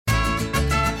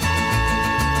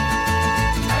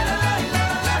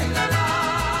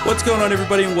What's going on,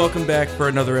 everybody, and welcome back for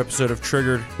another episode of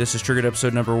Triggered. This is Triggered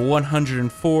episode number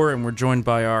 104, and we're joined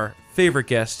by our favorite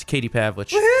guest, Katie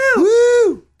Pavlich.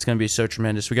 Woo! It's going to be so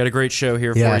tremendous. We got a great show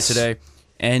here for you today,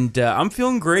 and I'm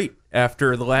feeling great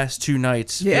after the last two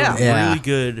nights. Yeah. Feeling really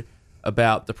good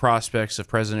about the prospects of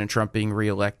President Trump being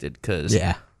reelected, because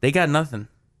they got nothing.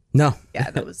 No.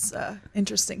 Yeah, that was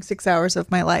interesting 6 hours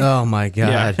of my life. Oh, my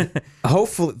God. Yeah.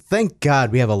 Hopefully, thank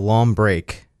God we have a long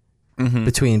break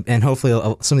between, and hopefully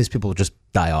some of these people will just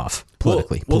die off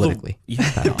politically. Politically. Well,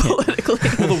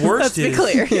 the worst Let's be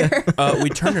clear here. we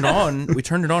turned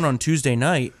it on Tuesday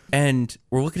night, and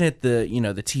we're looking at the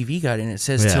TV guide, and it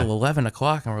says till 11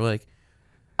 o'clock, and we're like,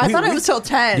 I thought it was till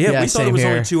 10. yeah, we thought it was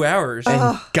here. only 2 hours.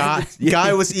 And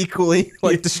Guy was equally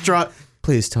distraught.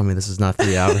 Please tell me this is not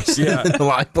 3 hours. Yeah. The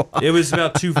line block. It was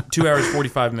about 2 hours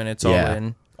 45 minutes all Yeah.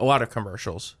 in. A lot of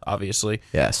commercials, obviously.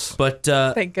 Yes. But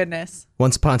Thank goodness.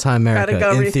 Once Upon a Time America Gotta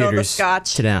go in refill the theaters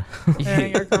scotch. today.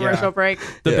 Your commercial break.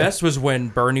 the best was when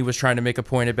Bernie was trying to make a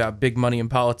point about big money in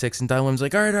politics, and Dylan's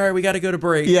like, all right, we got to go to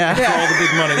break. Yeah. For all the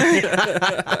big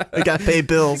money. I got to pay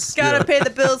bills. Gotta pay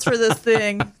the bills for this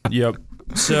thing. Yep.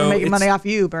 So Making it's money off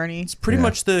you, Bernie. pretty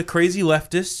much the crazy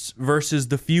leftists versus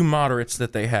the few moderates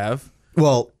that they have.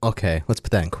 Well, okay, let's put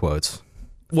that in quotes.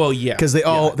 Well, yeah. Because they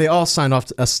all signed off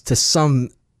to us to some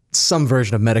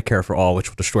version of Medicare for all, which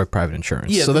will destroy private insurance.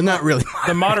 Yeah, so they're not really.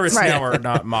 The moderates Right. now are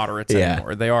not moderates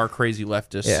anymore. They are crazy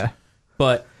leftists. Yeah.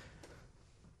 But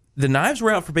the knives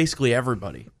were out for basically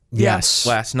everybody Yes.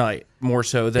 last night, more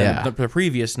so than the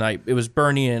previous night. It was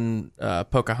Bernie and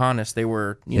Pocahontas. They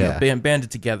were,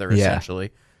 banded together,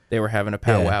 essentially. They were having a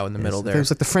powwow in the middle there. It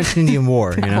was like the French and Indian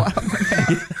War, you know?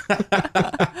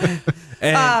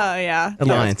 And, Yeah. That was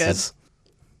Alliances.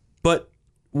 but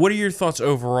what are your thoughts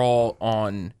overall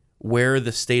on where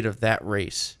the state of that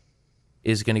race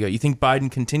is going to go? You think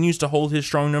Biden continues to hold his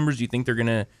strong numbers? Do you think they're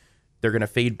gonna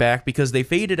fade back? Because they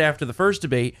faded after the first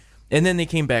debate, and then they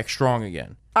came back strong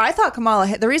again. I thought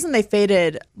the reason they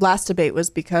faded last debate was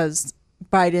because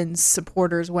Biden's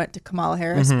supporters went to Kamala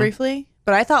Harris briefly.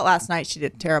 But I thought last night she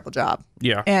did a terrible job.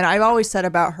 Yeah. And I've always said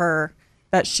about her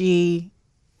that she,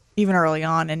 even early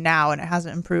on and now, and it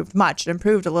hasn't improved much, it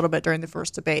improved a little bit during the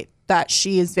first debate, that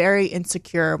she is very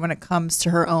insecure when it comes to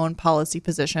her own policy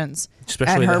positions.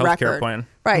 Especially and her the healthcare record. plan.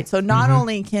 Right. So not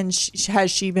only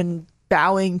has she been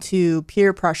bowing to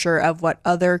peer pressure of what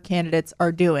other candidates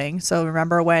are doing. So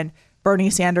remember when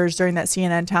Bernie Sanders during that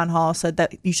CNN town hall said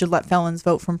that you should let felons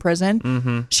vote from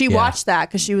prison. She watched that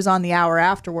because she was on the hour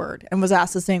afterward and was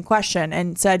asked the same question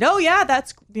and said, oh yeah,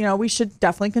 that's, we should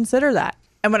definitely consider that.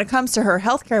 And when it comes to her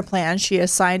healthcare plan, she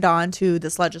has signed on to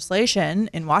this legislation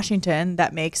in Washington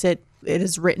that makes it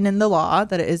is written in the law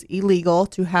that it is illegal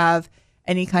to have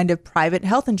any kind of private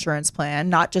health insurance plan,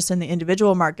 not just in the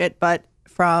individual market, but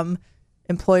from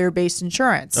employer-based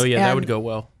insurance. Oh, yeah, that would go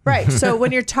well. Right. So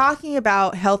when you're talking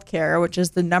about healthcare, which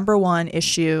is the number one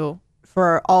issue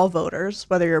for all voters,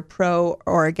 whether you're pro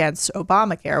or against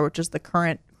Obamacare, which is the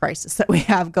current crisis that we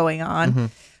have going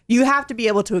on, you have to be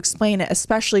able to explain it,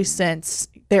 especially since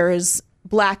there is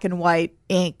black and white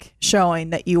ink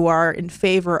showing that you are in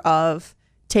favor of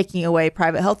taking away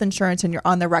private health insurance, and you're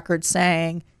on the record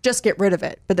saying, just get rid of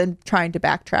it, but then trying to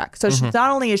backtrack. So she,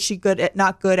 not only is she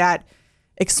not good at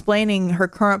explaining her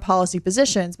current policy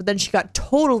positions, but then she got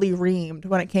totally reamed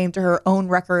when it came to her own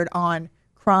record on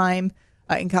crime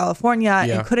in California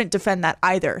and couldn't defend that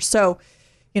either. So,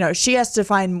 she has to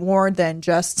find more than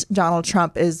just Donald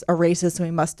Trump is a racist and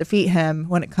we must defeat him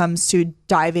when it comes to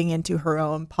diving into her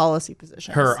own policy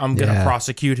positions. I'm going to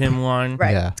prosecute him line.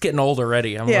 Right. Yeah. It's getting old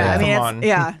already. I'm like, come on.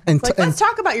 And let's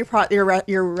talk about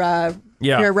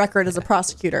your record as a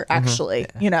prosecutor, actually.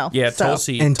 Yeah, So-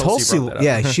 Tulsi. And Tulsi brought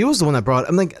that up. she was the one that brought.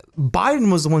 I'm like,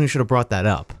 Biden was the one who should have brought that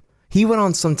up. He went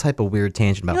on some type of weird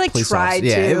tangent about He police tried officers.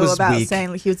 Yeah, it was about weak.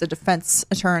 saying he was a defense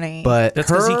attorney. But That's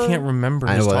because he her- can't remember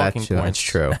I his know talking that too. points. That's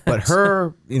true. But her,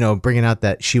 bringing out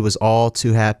that she was all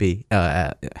too happy,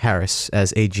 Harris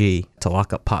as AG to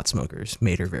lock up pot smokers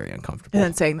made her very uncomfortable. and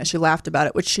then saying that she laughed about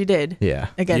it, which she did. Yeah.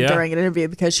 Again, Yeah. during an interview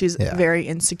because she's a very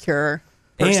insecure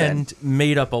person. And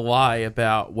made up a lie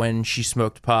about when she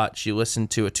smoked pot, she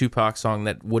listened to a Tupac song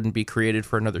that wouldn't be created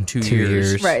for another 2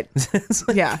 years. Right.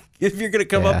 Yeah. If you're going to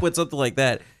come up with something like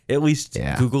that, at least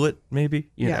Google it, maybe.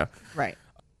 You know. Right.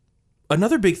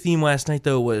 Another big theme last night,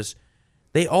 though, was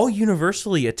they all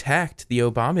universally attacked the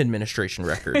Obama administration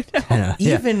record.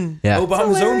 Even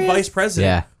Obama's own vice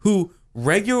president, who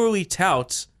regularly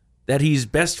touts that he's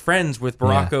best friends with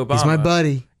Barack Obama. He's my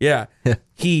buddy. Yeah.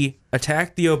 He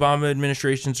attacked the Obama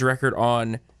administration's record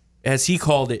on, as he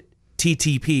called it,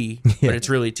 TTP, but it's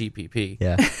really TPP.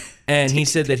 Yeah. And he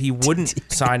said that he wouldn't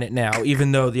sign it now,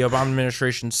 even though the Obama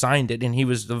administration signed it and he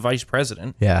was the vice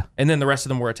president. Yeah. And then the rest of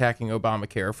them were attacking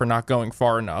Obamacare for not going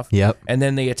far enough. Yep. And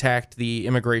then they attacked the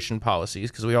immigration policies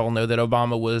because we all know that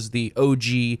Obama was the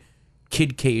OG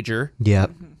kid cager.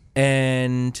 Yep.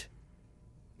 And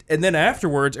then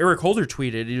afterwards, Eric Holder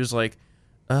tweeted, he was like,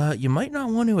 you might not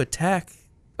want to attack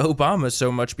Obama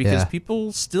so much because Yeah.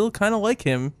 people still kind of like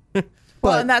him.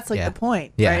 Well, and that's like yeah. the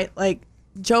point, Yeah. right? Like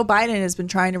Joe Biden has been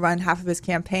trying to run half of his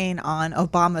campaign on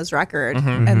Obama's record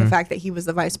Mm-hmm. and the fact that he was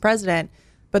the vice president.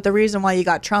 But the reason why you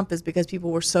got Trump is because people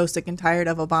were so sick and tired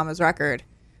of Obama's record.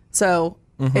 So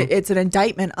it's an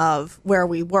indictment of where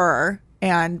we were.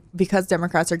 And because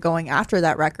Democrats are going after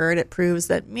that record, it proves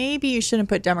that maybe you shouldn't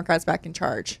put Democrats back in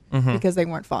charge because they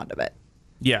weren't fond of it.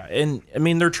 Yeah, and I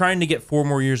mean, they're trying to get 4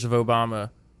 more years of Obama,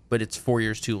 but it's 4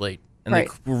 years too late. And Right.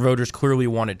 the voters clearly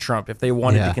wanted Trump. If they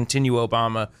wanted Yeah. to continue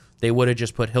Obama, they would have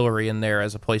just put Hillary in there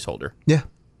as a placeholder. Yeah.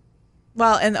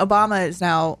 Well, and Obama is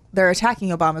now, they're attacking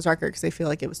Obama's record because they feel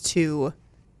like it was too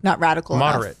not radical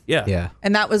Moderate, enough. yeah. Yeah.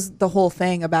 And that was the whole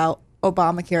thing about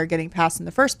Obamacare getting passed in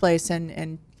the first place.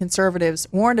 And conservatives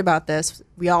warned about this.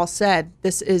 We all said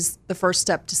this is the first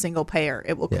step to single payer.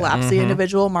 It will collapse the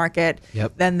individual market.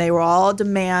 Yep. Then they will all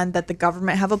demand that the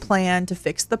government have a plan to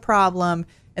fix the problem.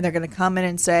 And they're going to come in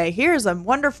and say, here's a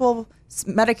wonderful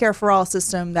Medicare for all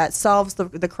system that solves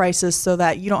the crisis so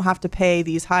that you don't have to pay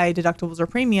these high deductibles or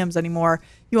premiums anymore.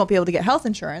 You won't be able to get health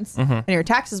insurance and your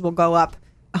taxes will go up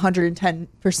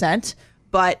 110%.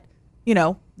 But, you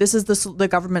know, this is the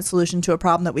government solution to a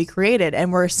problem that we created.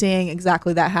 And we're seeing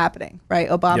exactly that happening, right?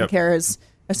 Obamacare is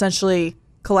essentially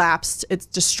collapsed. It's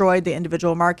destroyed the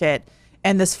individual market.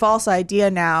 And this false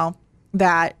idea now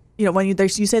that, you know, when you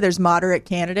say there's moderate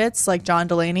candidates like John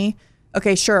Delaney,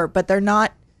 okay, sure, but they're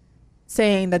not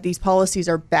saying that these policies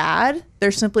are bad.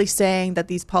 They're simply saying that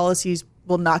these policies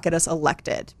will not get us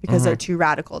elected because they're too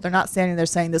radical. They're not standing there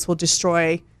saying this will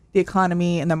destroy the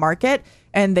economy and the market.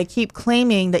 And they keep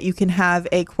claiming that you can have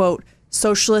a, quote,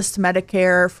 socialist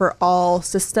Medicare for all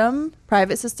system,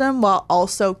 private system, while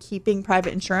also keeping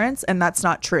private insurance. And that's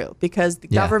not true because the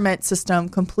government system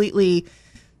completely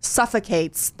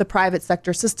suffocates the private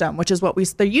sector system, which is what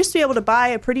they used to be able to buy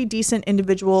a pretty decent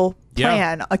individual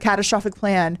plan, a catastrophic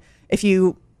plan. If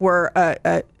you were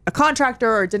a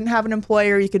contractor or didn't have an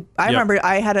employer, you could, I remember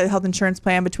I had a health insurance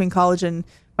plan between college and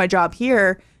my job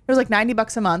here. It was like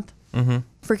 $90 a month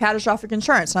for catastrophic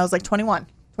insurance. And I was like 21,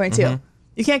 22.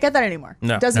 You can't get that anymore.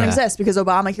 No. It doesn't exist because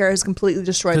Obamacare has completely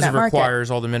destroyed Because that it market.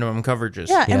 requires all the minimum coverages.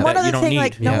 Yeah, and one that other you don't thing, need.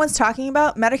 like no one's talking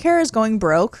about, Medicare is going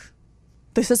broke.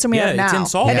 The system we have now, it's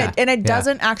insolvent. and it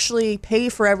doesn't actually pay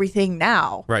for everything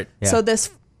now. Right. Yeah. So this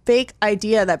fake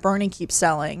idea that Bernie keeps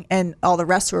selling, and all the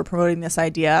rest who are promoting this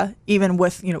idea, even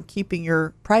with keeping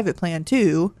your private plan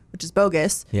too, which is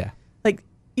bogus. Yeah. Like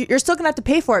you're still gonna have to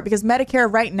pay for it because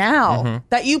Medicare right now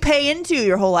that you pay into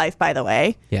your whole life, by the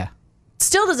way, Yeah.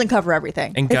 still doesn't cover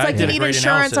everything. And it's Guy like did you a need great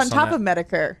insurance on analysis top on of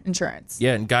Medicare insurance.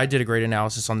 Yeah, and Guy did a great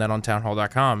analysis on that on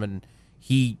townhall.com, and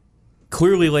he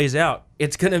clearly lays out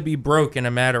it's going to be broke in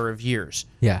a matter of years.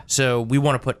 Yeah. So we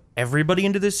want to put everybody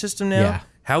into this system now. Yeah.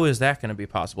 How is that going to be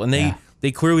possible? And Yeah.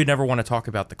 they clearly never want to talk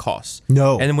about the costs.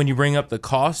 No. And then when you bring up the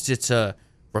costs, it's a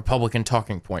Republican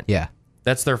talking point. Yeah.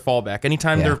 That's their fallback.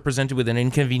 Anytime Yeah. they're presented with an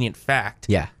inconvenient fact,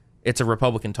 Yeah. it's a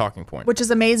Republican talking point. Which is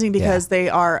amazing because they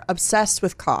are obsessed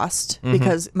with cost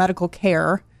because medical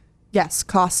care, yes,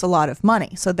 costs a lot of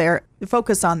money. So they're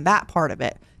focused on that part of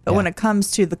it. But when it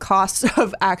comes to the cost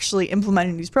of actually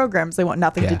implementing these programs, they want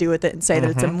nothing to Yeah. do with it and say that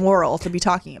it's immoral to be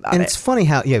talking about And it. it's funny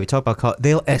how we talk about cost.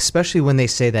 They especially when they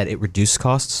say that it reduced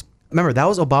costs. Remember, that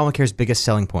was Obamacare's biggest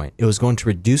selling point. It was going to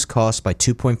reduce costs by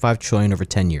 2.5 trillion over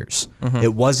 10 years.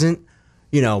 It wasn't,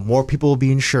 more people will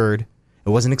be insured. It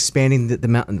wasn't expanding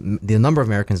the number of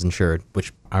Americans insured,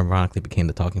 which ironically became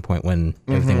the talking point when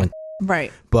everything went.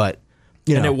 Right. But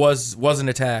and it wasn't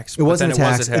a tax. it wasn't a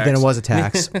tax. And then it was a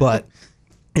tax. But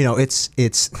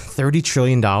it's $30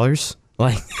 trillion.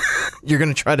 Like you're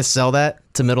gonna try to sell that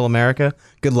to middle America?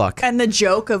 Good luck. And the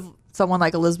joke of someone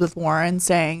like Elizabeth Warren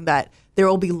saying that there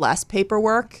will be less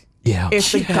paperwork Yeah.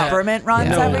 if the government runs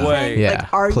No everything. way. Yeah,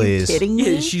 Like, are please. you kidding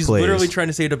me? Yeah, she's Please. literally trying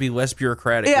to say it'll be less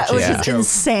bureaucratic. Yeah, which is a is joke.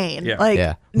 insane. Yeah. Like,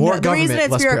 Yeah. More the reason government,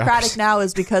 it's less bureaucratic bureaucracy. now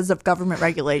is because of government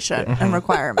regulation and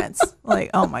requirements.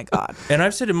 Like, oh my God. And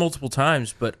I've said it multiple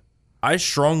times, but I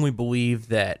strongly believe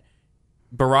that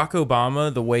Barack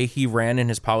Obama, the way he ran in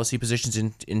his policy positions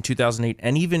in 2008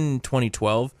 and even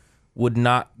 2012, would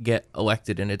not get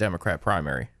elected in a Democrat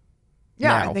primary.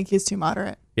 Yeah, now. I think he's too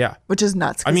moderate, Yeah. which is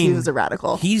nuts because he was a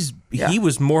radical. He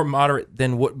was more moderate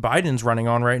than what Biden's running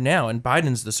on right now, and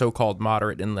Biden's the so-called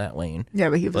moderate in that lane. Yeah,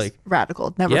 but he was like-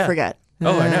 radical. Never Yeah. forget.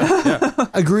 Oh, I know. Yeah.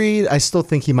 Agreed. I still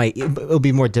think he might. It'll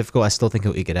be more difficult. I still think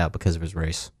he'll eke it out because of his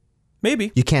race.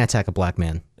 Maybe. You can't attack a black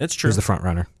man It's true. who's the front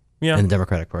runner Yeah. in the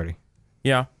Democratic Party.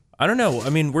 Yeah. I don't know. I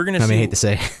mean, we're going to I see. mean, I hate to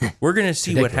say. We're going to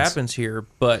see what ridiculous. happens here,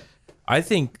 but I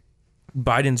think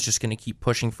Biden's just going to keep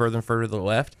pushing further and further to the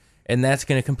left, and that's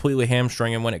going to completely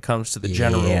hamstring him when it comes to the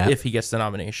general Yeah. if he gets the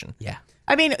nomination. Yeah.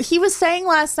 I mean, he was saying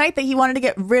last night that he wanted to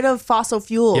get rid of fossil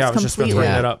fuels Yeah, I was just about to completely.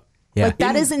 bring that up. Yeah. Like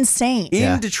that is insane. In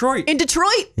Yeah. Detroit. In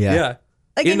Detroit. Yeah.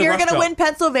 Like, In and the you're Rust going to Belt. win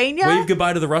Pennsylvania? Wave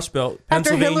goodbye to the Rust Belt.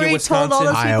 After Pennsylvania, Hillary Wisconsin, told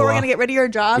all those people we're Iowa. going to get rid of your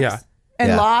jobs Yeah. and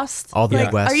Yeah. lost. All the like,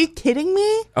 Midwest. Are you kidding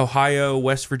me? Ohio,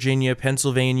 West Virginia,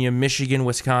 Pennsylvania, Michigan,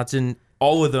 Wisconsin,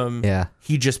 all of them. Yeah.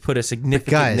 He just put a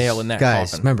significant Guys, nail in that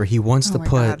guys, coffin. remember he wants Oh to my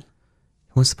put God.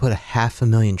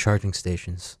 500,000 charging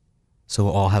stations, so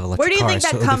we'll all have electric Where do you cars. think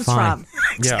that so it'll be comes fine. from?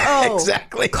 Yeah. Oh,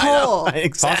 Exactly. coal.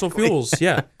 Fossil fuels,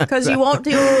 yeah. Because you won't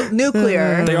do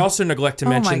nuclear. They also neglect to Oh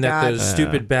my mention that God. those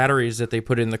stupid batteries that they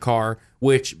put in the car,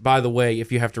 which, by the way,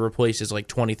 if you have to replace, is like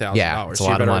 $20,000. Yeah, it's a so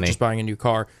you're lot of better off money. just buying a new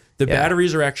car. The Yeah.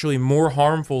 batteries are actually more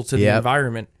harmful to the Yep.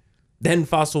 environment than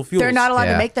fossil fuels. They're not allowed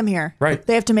Yeah. to make them here. Right.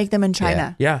 They have to make them in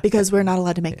China. Yeah. Because we're not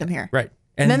allowed to make them here. Right.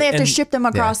 And then they have to ship them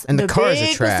across And the cars are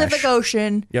big trash. Pacific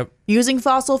Ocean Yep. using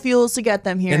fossil fuels to get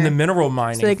them here. And the mineral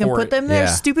mining so they can for put it. them in their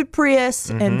Yeah. stupid Prius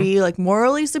and be like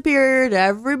morally superior to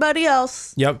everybody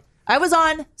else. Yep. I was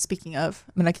on, speaking of,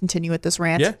 I'm going to continue with this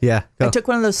rant. Yeah. Yeah. I Go. took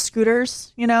one of those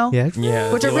scooters, you know? Yeah.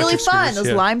 Yeah. Which the are really electric fun. scooters, Those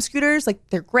yeah. Lime scooters, like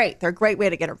they're great. They're a great way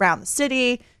to get around the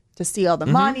city, to see all the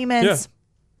monuments.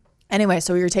 Yeah. Anyway,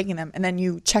 so we were taking them, and then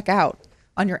you check out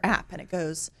on your app, and it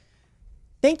goes,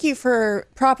 "Thank you for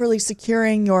properly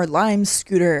securing your Lime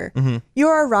scooter.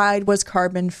 Your ride was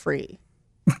carbon free."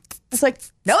 It's like,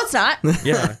 no, it's not.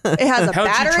 Yeah. It has a How'd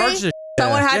you battery. charge this?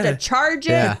 Someone had Yeah. to charge it.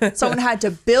 Yeah. Someone had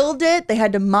to build it. They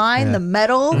had to mine the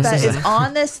metal that is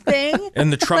on this thing.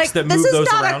 And the trucks Like, that this move is those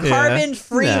not around. a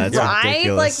carbon-free Yeah, it's ride.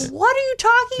 ridiculous. Like, what are you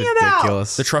talking about?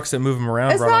 The trucks that move them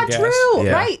around It's run on not gas. true,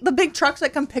 Yeah. right? The big trucks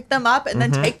that come pick them up and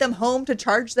then take them home to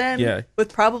charge them Yeah.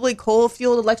 with probably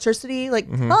coal-fueled electricity. Like,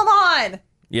 come on.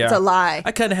 Yeah. It's a lie.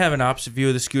 I kind of have an opposite view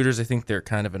of the scooters. I think they're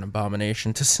kind of an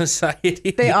abomination to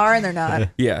society. They are and they're not.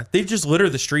 Yeah. They just litter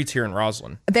the streets here in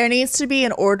Roslyn. There needs to be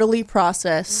an orderly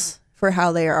process for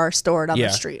how they are stored on Yeah.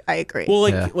 the street. I agree. Well,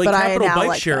 like Yeah. like But I Capital now Bike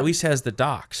like Share them. at least has the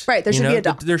docks. Right, there you should be know? a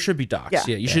dock. There should be docks. Yeah.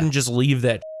 Yeah, you shouldn't just leave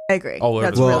that. I agree. all over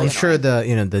That's the Well, really I'm sure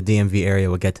annoying. the DMV area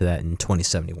will get to that in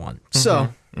 2071. So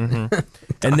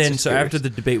And then, so after the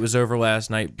debate was over last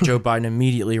night, Joe Biden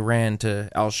immediately ran to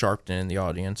Al Sharpton in the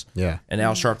audience. Yeah. And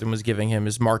Al Sharpton was giving him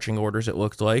his marching orders, it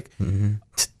looked like.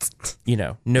 You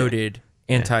know, noted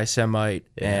anti Semite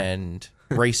and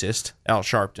racist Al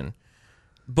Sharpton.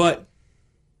 But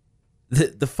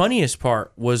the funniest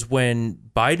part was when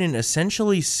Biden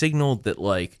essentially signaled that,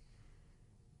 like,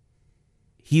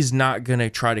 he's not going to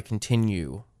try to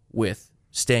continue with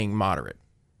staying moderate.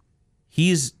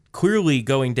 He's clearly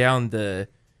going down the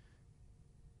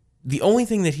only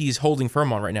thing that he's holding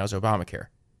firm on right now is Obamacare.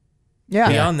 Yeah.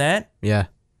 Beyond that, yeah,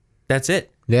 that's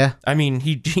it. yeah, I mean,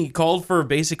 he called for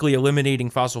basically eliminating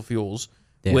fossil fuels,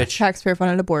 Yeah. which, Taxpayer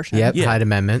funded abortion. yep. Yeah. Hyde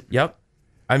Amendment. yep.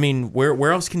 I mean,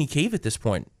 where else can he cave at this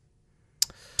point?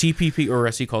 TPP, or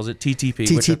as he calls it, TTP,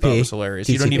 which I thought TTP. was hilarious.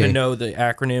 You don't TTP. even know the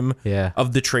acronym Yeah.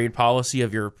 of the trade policy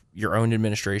of your own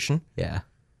administration. Yeah.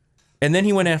 And then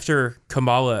he went after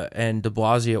Kamala and de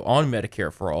Blasio on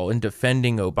Medicare for All and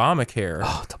defending Obamacare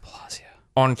Oh, De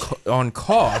Blasio. on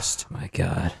cost. My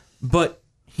God. But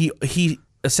he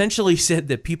essentially said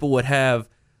that people would have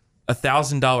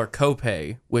 $1,000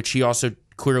 copay, which he also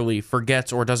clearly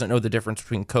forgets or doesn't know the difference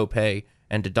between copay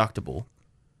and deductible.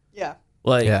 Yeah.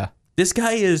 Like, Yeah. this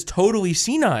guy is totally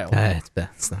senile.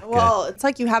 It's not Well, it's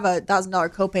like you have $1,000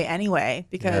 copay anyway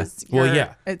because Well, you're-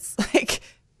 yeah. it's like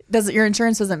your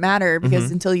insurance doesn't matter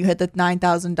because until you hit the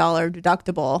 $9,000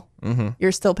 deductible,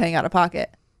 you're still paying out of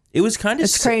pocket. It was kind of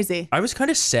It's crazy. I was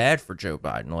kind of sad for Joe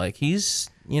Biden. Like, he's,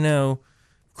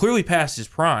 clearly past his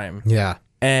prime. good. Yeah.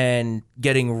 And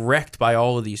getting wrecked by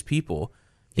all of these people.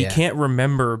 He Yeah. can't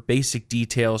remember basic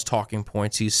details, talking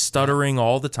points. He's stuttering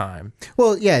all the time.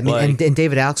 Well, yeah, I mean, Like- and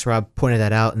David Axelrod pointed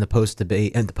that out in the post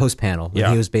debate and the post panel. When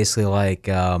Yeah. he was basically like,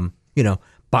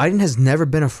 Biden has never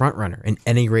been a front runner in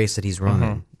any race that he's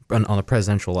running on the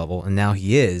presidential level, and now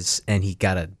he is, and he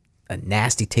got a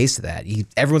nasty taste of that.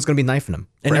 Everyone's going to be knifing him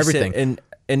for And he everything. said,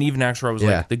 and even Axelrod was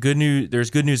Yeah. like, the good news, there's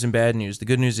good news and bad news. The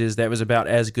good news is that was about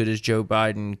as good as Joe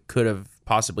Biden could have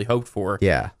possibly hoped for.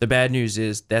 Yeah. The bad news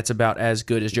is that's about as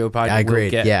good as Joe Biden I agree.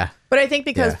 will get. Yeah. But I think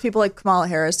because Yeah. people like Kamala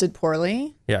Harris did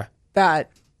poorly, Yeah.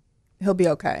 that he'll be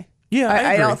okay. Yeah, I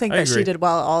I agree. don't think I that she agree. did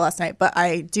well all last night, but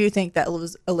I do think that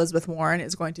Elizabeth Warren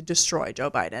is going to destroy Joe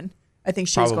Biden. I think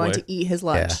she's going Probably. to eat his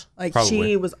lunch. Yeah, like probably.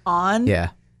 she was on, Yeah.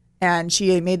 and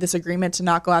she made this agreement to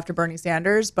not go after Bernie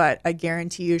Sanders, but I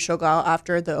guarantee you she'll go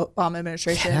after the Obama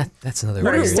administration That's another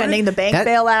for weird. extending the bank That-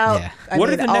 bailout. yeah. I What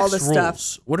mean, are the all next this rules?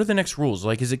 stuff. What are the next rules?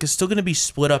 Like, is it still going to be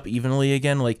split up evenly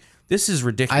again? Like, this is I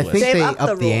ridiculous. think They've they upped the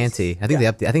upped the rules. ante. I think they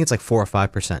upped. I think it's like 4 or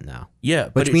 5% now, yeah,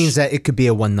 but which it means sh- that it could be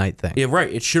a one night thing. yeah,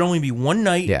 right. It should only be one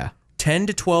night. Yeah. 10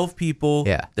 to 12 people.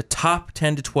 Yeah. The top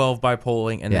 10 to 12 by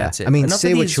polling, and Yeah. that's it. I mean, Enough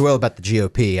say of what these- you will about the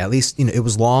GOP. At least it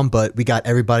was long, but we got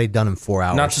everybody done in 4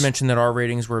 hours. Not to mention that our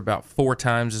ratings were about 4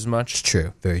 times as much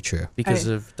True. Very true. because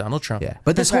of Donald Trump. Yeah.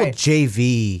 But this Right. whole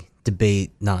JV debate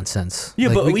nonsense. Yeah,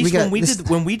 Like, but at least got when we this-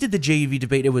 did the JV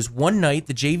debate, it was one night.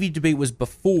 The JV debate was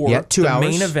before yeah, 2 the hours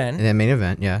main event. and then main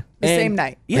event. Yeah. The same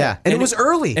night. Yeah, and it was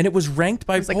early. and it was ranked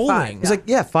by like polling. 5, It was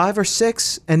like 5 or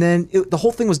 6, and then the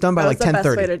whole thing was done by That like was the best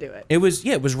way 10:30. to do it.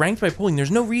 It was ranked by polling. There's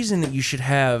no reason that you should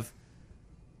have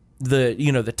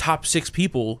the top 6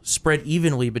 people spread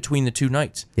evenly between the 2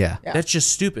 nights. Yeah. Yeah. That's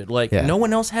just stupid. Like Yeah. no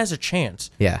one else has a chance.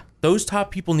 Yeah. Those top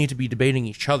people need to be debating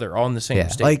each other on the same Yeah.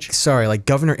 stage. Like sorry, like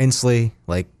Governor Inslee,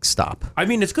 like stop. I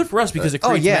mean, it's good for us because it Oh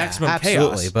creates yeah, maximum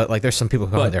absolutely. chaos. But like, there's some people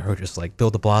who But- are there who are just like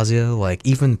Bill De Blasio. Like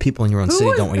even people in your own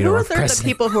city don't want you to who run are for the president.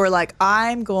 people who are like,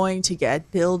 I'm going to get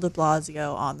Bill de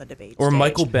Blasio on the debate Or stage.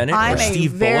 Michael Bennett or I'm a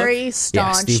Steve very Bullock.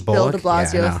 staunch Steve Bill de Bullock. Yeah, I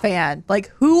Blasio know. fan.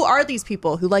 Like, who are these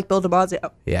people who like Bill de Blasio?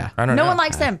 Yeah. I don't No know. one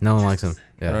likes him. No one likes him.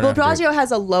 Yeah. don't Bill know. de Blasio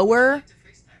has a lower.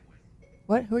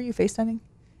 What? Who are you FaceTiming?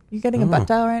 You getting a butt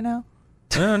dial right now?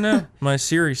 Oh no, my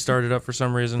Siri started up for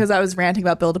some reason. Because I was ranting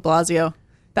about Bill de Blasio.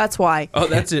 That's why. Oh,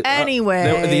 that's it.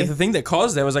 Anyway. The thing that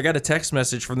caused that was I got a text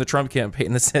message from the Trump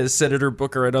campaign that says Senator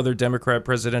Booker and other Democrat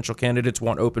presidential candidates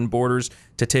want open borders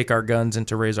to take our guns and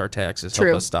to raise our taxes. True.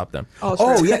 Help us stop them.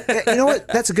 Oh yeah. You know what?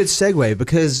 That's a good segue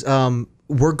because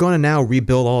we're going to now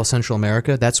rebuild all of Central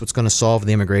America. That's what's going to solve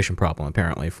the immigration problem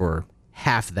apparently for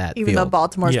half that. Even though field.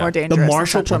 Baltimore's Yeah. more The dangerous. the than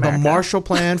Marshall Central the America. Marshall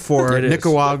Plan for It is.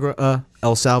 Nicaragua,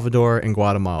 El Salvador, and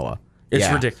Guatemala. It's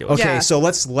ridiculous. Okay, Yeah. so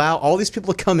let's allow all these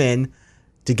people to come in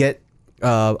to get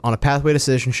on a pathway to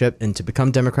citizenship and to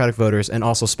become Democratic voters, and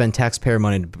also spend taxpayer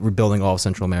money to rebuilding all of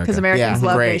Central America. Because Americans Yeah,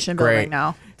 love great, nation great. building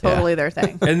now. Totally their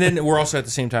thing. And then we're also at the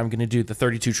same time going to do the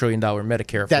 $32 trillion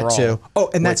Medicare for That all. too. Oh,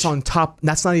 and that's which- on top.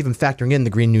 That's not even factoring in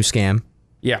the Green New Scam.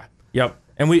 Yeah. Yep.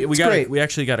 And we great.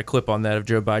 actually got a clip on that of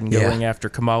Joe Biden Yeah. going after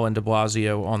Kamala and de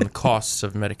Blasio on the costs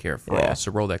of Medicare for Yeah. all.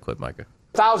 So roll that clip, Micah.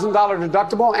 $1,000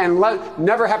 deductible and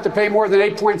never have to pay more than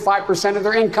 8.5% of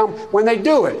their income when they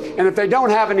do it. And if they don't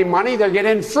have any money, they get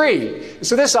in free.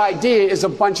 So this idea is a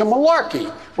bunch of malarkey,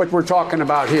 what we're talking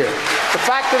about here. The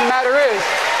fact of the matter is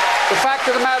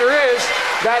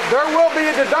that there will be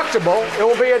a deductible. It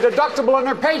will be a deductible in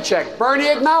their paycheck. Bernie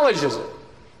acknowledges it.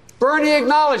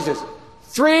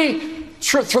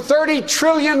 $30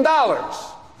 trillion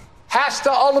has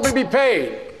to ultimately be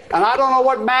paid. And I don't know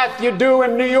what math you do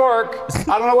in New York.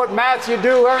 I don't know what math you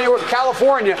do in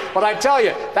California. But I tell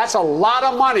you, that's a lot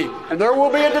of money. And there will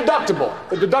be a deductible.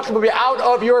 The deductible will be out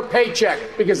of your paycheck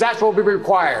because that's what will be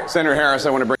required. Senator Harris,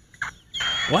 I want to bring.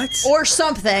 What? Or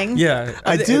something. Yeah,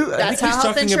 I do- That's think how he's health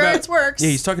talking insurance about, works. Yeah,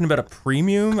 he's talking about a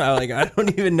premium. I don't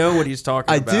even know what he's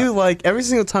talking I about. do like every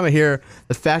single time I hear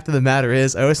the fact of the matter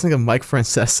is, I always think of Mike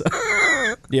Francesa.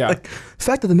 Yeah. Like,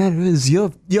 fact of the matter is, your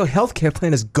healthcare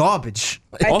plan is garbage.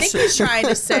 I think Also- he's trying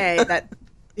to say that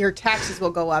your taxes will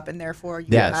go up and therefore you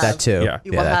Yeah, will have, that too. Yeah.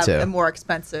 you Yeah, will that have too. a more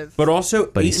expensive. But also,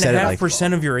 But he said it like-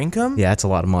 8.5% of your income. Yeah, that's a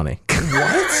lot of money.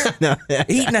 What? No, yeah.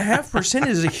 8.5%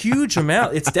 is a huge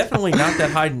amount. It's definitely not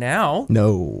that high now.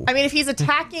 No. I mean, if he's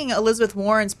attacking Elizabeth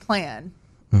Warren's plan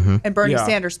and Bernie Yeah.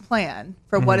 Sanders' plan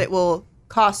for what it will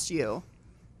cost you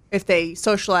if they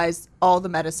socialize all the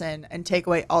medicine and take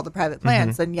away all the private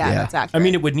plans, then yeah, Yeah. that's I accurate.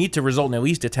 mean, it would need to result in at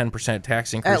least a 10%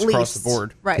 tax increase at across least the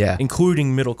board, right? Yeah.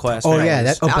 including middle class. Oh, yeah,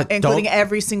 families. that- oh, but Including don't-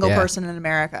 every single Yeah. person in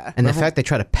America. And the fact they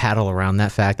try to paddle around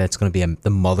that fact that it's going to be the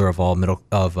mother of all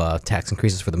tax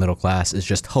increases for the middle class is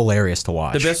just hilarious to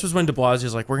watch. The best was when de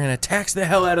Blasio's like, we're going to tax the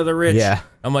hell out of the rich. Yeah.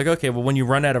 I'm like, okay, well, when you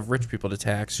run out of rich people to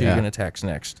tax, who are Yeah. you going to tax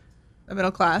next? The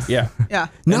middle class. Yeah. Yeah.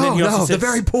 No, And then he also no, said- the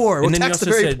very poor. And We'll then he tax the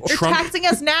also very said poor. They're Trump. taxing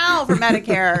us now for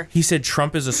Medicare. He said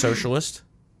Trump is a socialist.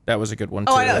 That was a good one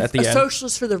too. Oh, I know. At the A end.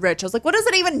 socialist for the rich. I was like, what does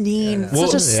it even mean? Well,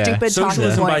 Such a stupid talking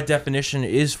Socialism, by point. definition,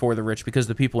 is for the rich because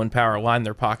the people in power line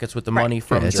their pockets with the money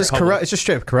from It's the just public. It's just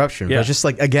straight up corruption. Yeah. But it's just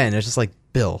like, again, it's just like,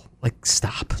 Bill, like,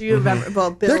 stop. Do you remember?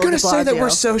 Well, Bill They're gonna de say that Blasio, we're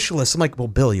socialists. I'm like, well,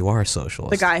 Bill, you are a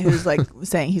socialist. the guy who's like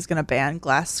saying he's going to ban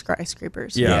glass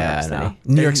skyscrapers. in Yeah. New Yeah, York I City.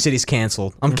 know. New York City's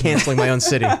canceled. I'm canceling my own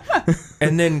city.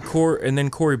 And then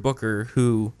Cory Booker,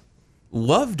 who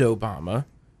loved Obama,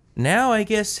 now I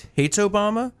guess hates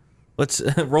Obama. Let's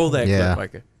roll that Yeah. clip,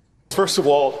 Micah. First of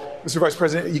all, Mr. Vice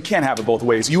President, you can't have it both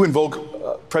ways. You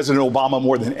invoke President Obama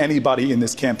more than anybody in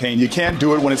this campaign. You can't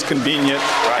do it when it's convenient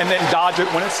and then dodge it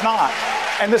when it's not.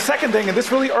 And the second thing, and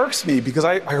this really irks me because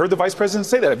I heard the Vice President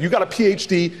say that, if you got a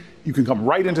PhD, you can come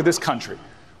right into this country.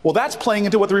 Well, that's playing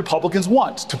into what the Republicans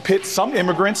want, to pit some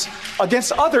immigrants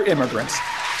against other immigrants.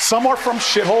 Some are from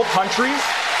shithole countries.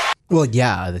 Well,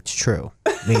 yeah, that's true.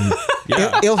 I mean,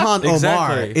 Yeah. Ilhan Omar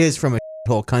Exactly. is from a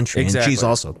whole country, and she's Exactly.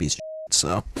 also a piece of shit,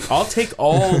 so. I'll take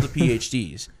all the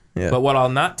PhDs. Yeah. But what I'll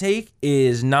not take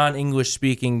is non-English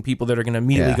speaking people that are going to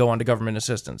immediately Yeah. go on to government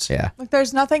assistance. Yeah. Like,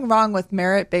 there's nothing wrong with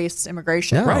merit-based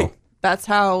immigration. No. Right. That's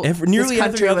how Nearly this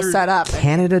country every was other- set up.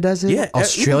 Canada does it. Yeah,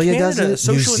 Australia even does Canada, a it. New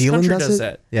socialist Zealand country does it.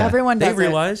 that. Yeah. Everyone They does it.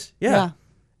 realize, Yeah.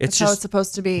 It's That's how just it's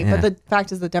supposed to be. Yeah. But the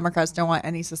fact is the Democrats don't want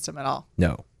any system at all.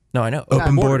 No. no, I know.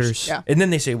 Open borders. Yeah. And then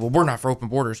they say, well, we're not for open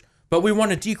borders, but we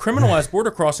want to decriminalize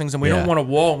border crossings, and we Yeah. don't want a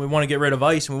wall, and we want to get rid of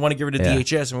ICE, and we want to get rid of Yeah.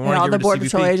 DHS, and we And all want the to get Border rid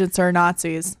of Patrol CBP. agents are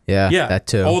Nazis. Yeah, Yeah, that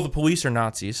too. all the police are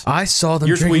Nazis. I saw them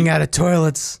Your drinking tweet- out of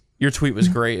toilets. Your tweet was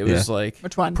great. It was like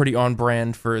Which one? pretty on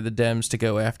brand for the Dems to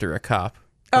go after a cop.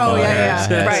 Oh, yeah, Harris.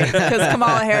 yeah. Right. Because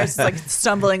Kamala Harris is like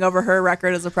stumbling over her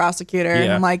record as a prosecutor. And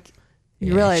Yeah. I'm like,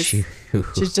 you realize she-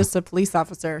 she's just a police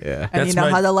officer. Yeah. And That's you know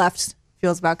my- how the left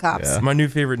feels about cops. My new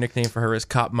favorite nickname for her is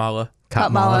Cop Mala.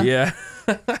 Cop Mala. Yeah.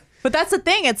 But that's the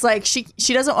thing. It's like she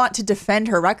doesn't want to defend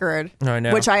her record. I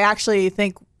know. Which I actually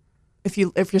think if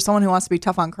you're someone who wants to be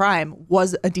tough on crime,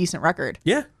 was a decent record.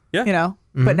 Yeah. Yeah. You know?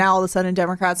 Mm-hmm. But now all of a sudden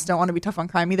Democrats don't want to be tough on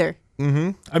crime either. I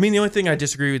mean, the only thing I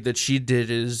disagree with that she did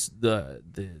is the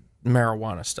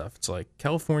marijuana stuff. It's like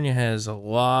California has a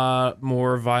lot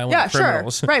more violent Yeah,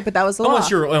 criminals. sure. Right, but that was the law.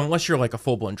 unless you're like a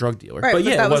full blown drug dealer. Right, but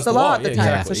yeah, that it was the law at the Yeah, time.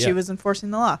 exactly, So yeah. she was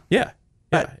enforcing the law. Yeah.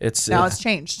 Yeah. It's Now it's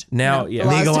changed. now, You yeah. the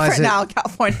law is Legalize different it. now in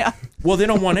California. Well, they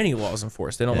don't want any laws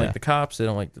enforced. They don't Yeah. like the cops. They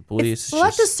don't like the police. The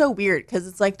left is so weird because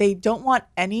it's like they don't want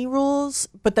any rules,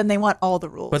 but then they want all the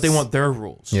rules. but they want their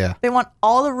rules. Yeah. They want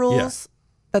all the rules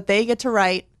that they get to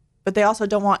write, but they also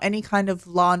don't want any kind of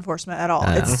law enforcement at all.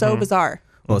 It's so bizarre.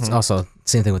 Well, it's also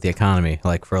same thing with the economy.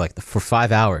 Like for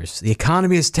 5 hours, the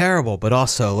economy is terrible, but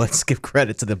also let's give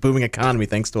credit to the booming economy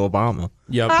thanks to Obama.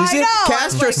 Yep. I See, know,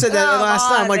 Castro I'm like, said that come last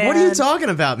time. I'm like, on, what are you man. talking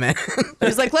about, man?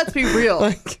 He's like, let's be real.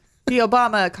 Like- The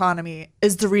Obama economy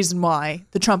is the reason why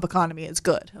the Trump economy is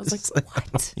good. I was like,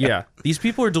 what? Yeah. These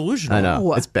people are delusional. I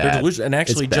know. It's They're bad. delusional. And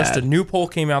actually, It's just a bad. new poll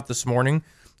came out this morning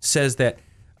says that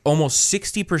almost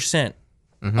 60%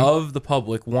 of the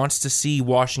public wants to see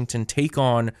Washington take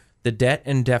on the debt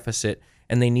and deficit,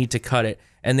 and they need to cut it.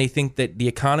 And they think that the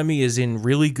economy is in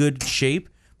really good shape,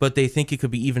 but they think it could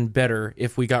be even better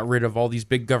if we got rid of all these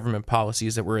big government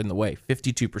policies that were in the way.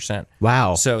 52%.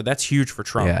 Wow. So that's huge for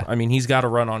Trump. Yeah. I mean, he's got to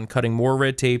run on cutting more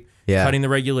red tape, Yeah. cutting the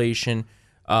regulation.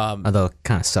 Although it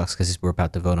kind of sucks because we're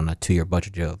about to vote on a 2-year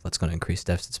budget deal that's going to increase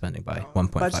deficit spending by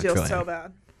 1.5 Budget deal's trillion. so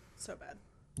bad. So bad.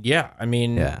 Yeah, I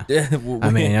mean, Yeah. I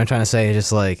mean, I'm trying to say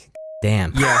just like,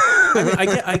 damn. yeah. I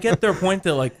mean, I get their point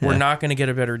that like we're not going to get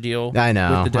a better deal. I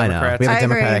know. with the I know. Democrats, We have I a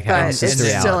Democratic agree, but House. it's It's the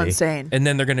still reality. insane. and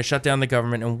then they're going to shut down the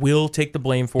government, and we'll take the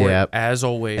blame for Yep. it as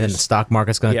always. And then the stock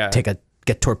market's going to Yeah.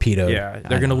 get torpedoed. Yeah,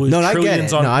 they're I gonna know. lose No, I get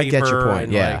trillions it. on No, I get your paper point.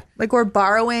 and, Yeah. like- Like we're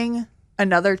borrowing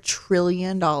another $1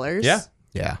 trillion. Yeah.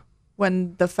 Yeah.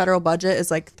 When the federal budget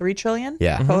is like $3 trillion.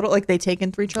 Yeah. Total. Like they take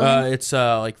in $3 trillion. It's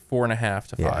like 4.5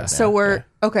 to 5. Yeah. now. So we're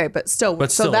Yeah. okay, but still,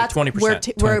 But so still, like that's 20%. we're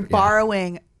 20, yeah.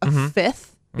 borrowing a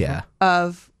fifth Yeah.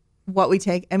 of what we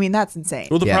take. I mean, that's insane.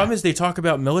 Well, the Yeah. problem is they talk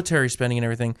about military spending and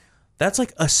everything. That's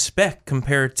like a speck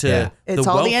compared to Yeah. It's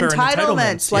the all the welfare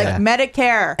entitlements, like Yeah.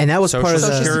 Medicare, And that was Social part of the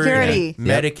Social Security.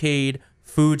 Yep. Medicaid,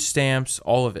 food stamps,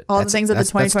 all of it. all the things that the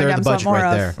 2020 they're the Dems want budget more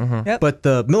right of. there. Yep. But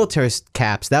the military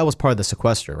caps, that was part of the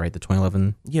sequester, right? The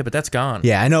 2011. Yeah, but that's gone.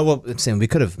 Yeah, I know. Well, I'm saying we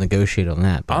could have negotiated on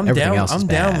that, but I'm everything down. else is I'm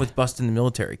down bad. with busting the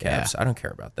military caps. I don't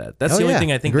care about that. That's Oh, the only yeah.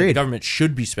 thing I think that the Agreed. government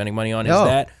should be spending money on is Oh,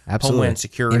 that absolutely. homeland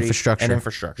security, Infrastructure. and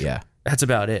infrastructure. Yeah. That's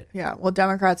about it. Yeah. Well,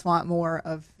 Democrats want more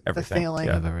of Everything, the failing,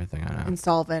 yeah. Of everything. I know.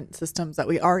 insolvent systems that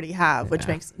we already have, which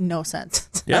makes no sense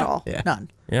Yeah. at all. Yeah.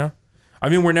 None. Yeah. I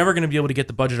mean, we're never going to be able to get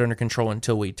the budget under control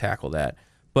until we tackle that.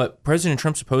 But President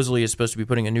Trump supposedly is supposed to be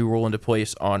putting a new rule into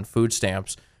place on food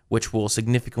stamps, which will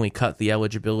significantly cut the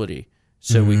eligibility.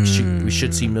 So we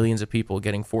should see millions of people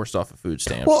getting forced off of food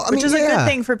stamps. Well, I mean, Which is a good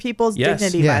thing for people's Yes.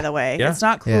 dignity, Yeah. by the way. Yeah. It's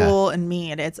not cruel and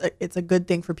mean. It's a good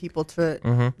thing for people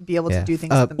to be able to do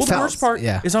things for Well, themselves. the worst part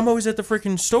Yeah. is I'm always at the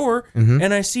freaking store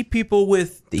and I see people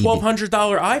with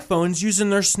 $1,200 iPhones using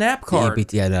their Snap card.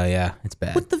 It's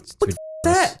bad. What the f- is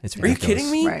that? It's Are you ridiculous. kidding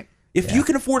me? Right. If you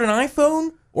can afford an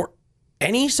iPhone or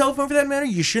any cell phone for that matter,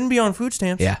 you shouldn't be on food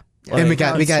stamps. Yeah. Like- And we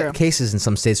got No, it's true. cases in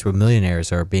some states where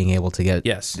millionaires are being able to get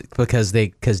Yes. because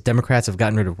Democrats have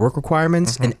gotten rid of work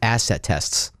requirements and asset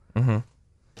tests.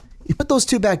 You put those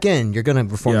two back in, you're going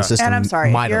to reform Yeah. the system. And I'm sorry,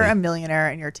 if mightily. you're a millionaire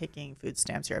and you're taking food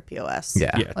stamps, you're a POS.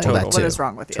 Yeah. Yeah, Like, total. what That is too.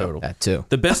 wrong with you? Total. That too.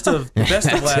 The best of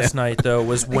last night though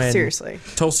was when seriously.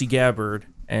 Tulsi Gabbard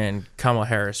and Kamala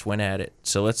Harris went at it.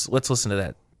 So let's listen to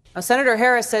that. Now, Senator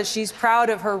Harris says she's proud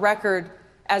of her record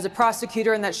as a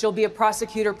prosecutor and that she'll be a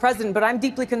prosecutor president, but I'm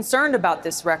deeply concerned about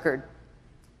this record.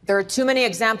 There are too many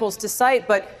examples to cite,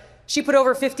 but she put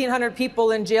over 1,500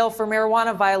 people in jail for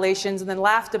marijuana violations and then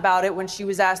laughed about it when she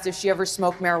was asked if she ever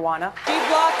smoked marijuana. She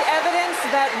blocked evidence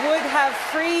that would have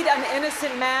freed an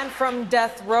innocent man from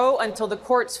death row until the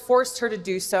courts forced her to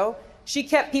do so. She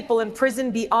kept people in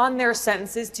prison beyond their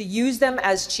sentences to use them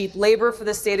as cheap labor for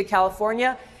the state of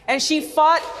California. And she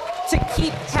fought to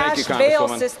keep cash bail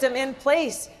system in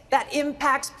place that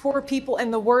impacts poor people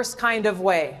in the worst kind of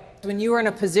way. When you are in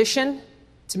a position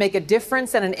to make a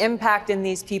difference and an impact in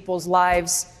these people's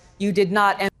lives, you did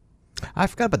not. I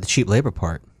forgot about the cheap labor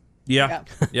part. Yeah.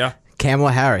 Yeah.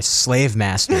 Kamala Harris, slave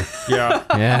master. Yeah.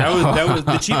 Yeah. That was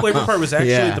the cheap labor part was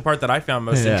actually Yeah. the part that I found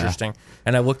most Yeah. interesting.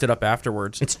 And I looked it up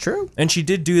afterwards. It's true. And she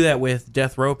did do that with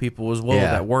death row people as well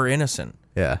Yeah. that were innocent.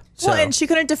 Yeah. So, Well, and she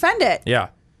couldn't defend it. yeah.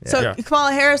 So Yeah.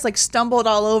 Kamala Harris stumbled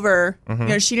all over. You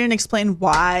know, she didn't explain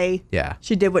why Yeah.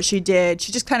 she did what she did.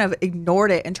 She just kind of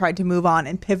ignored it and tried to move on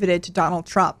and pivoted to Donald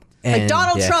Trump. And,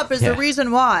 Donald yeah, Trump is yeah. the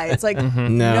reason why. It's like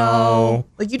no,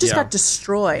 you just Yeah. got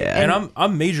destroyed. And I'm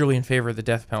majorly in favor of the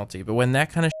death penalty, but when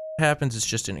that kind of happens, it's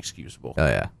just inexcusable. Oh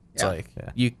yeah. It's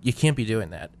you can't be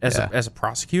doing that as Yeah. a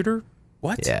prosecutor.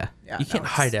 What? Yeah. You can't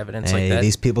hide evidence Hey, like that.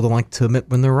 these people don't like to admit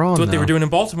when they're wrong. That's what they though. were doing in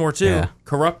Baltimore too. Yeah.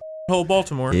 Corrupt whole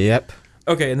Baltimore. Yep.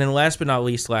 Okay, and then last but not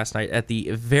least, last night at the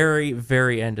very,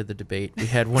 very end of the debate, we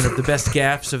had one of the best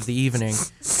gaffes of the evening.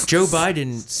 Joe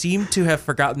Biden seemed to have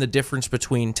forgotten the difference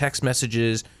between text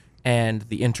messages and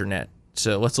the internet.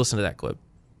 So let's listen to that clip.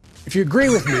 If you agree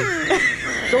with me,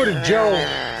 go to Joe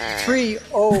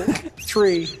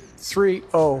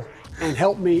 30330 and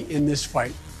help me in this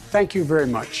fight. Thank you very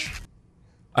much.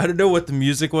 I don't know what the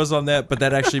music was on that, but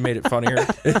that actually made it funnier.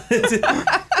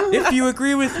 If you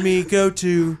agree with me, go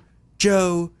to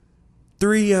Joe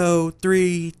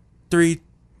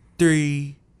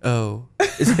 30330.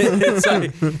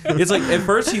 It's like at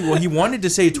first he wanted to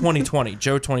say 2020,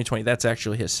 Joe 2020. That's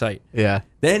actually his site. Yeah.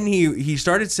 Then he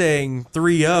started saying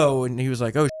 30 and he was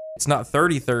like, oh, it's not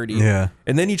 3030. Yeah.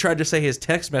 And then he tried to say his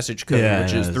text message code, Yeah,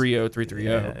 which yeah, is it's- 30330.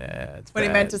 Yeah. It's what he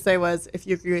bad. meant to say was, if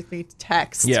you agree with me,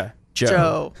 text. Yeah.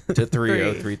 Joe. to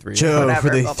 30330. Joe Whatever,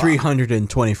 for the blah, blah.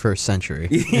 321st century.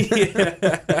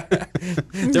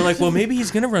 They're like, well, maybe he's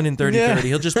gonna run in 3030.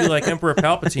 He'll just be like Emperor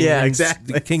Palpatine, Yeah, and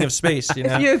exactly. the king of space. You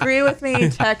know? If you agree with me,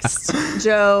 text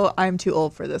Joe. I'm too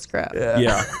old for this crap.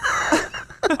 Yeah.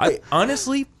 I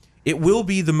honestly, it will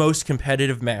be the most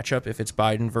competitive matchup if it's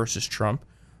Biden versus Trump.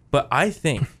 But I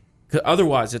think, 'cause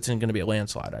otherwise, it's going to be a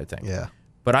landslide. I think. Yeah.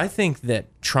 But I think that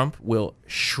Trump will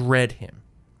shred him,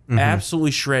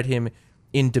 absolutely shred him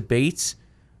in debates,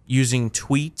 using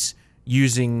tweets,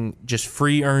 using just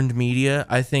free earned media.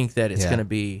 I think that it's Yeah. going to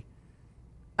be.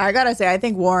 I gotta say, I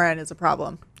think Warren is a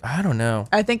problem. I don't know.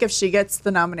 I think if she gets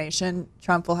the nomination,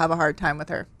 Trump will have a hard time with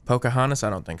her. Pocahontas? I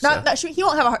don't think so. He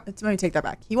won't have a hard. Let me take that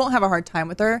back. He won't have a hard time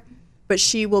with her, but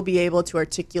she will be able to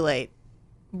articulate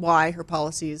why her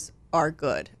policies are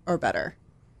good or better.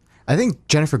 I think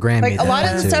Jennifer Graham Like made a that lot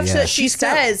of the too, stuff yeah. that she She's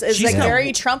got- says is she's like got-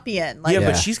 very Trumpian. Like, Yeah,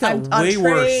 Yeah. but she's got on way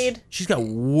worse. trade. She's got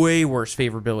way worse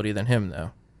favorability than him,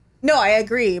 though. No, I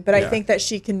agree, but I Yeah. think that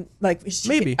she can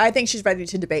Maybe. I think she's ready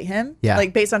to debate him. Yeah.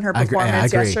 Like based on her I agree- I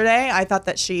performance agree. yesterday, I thought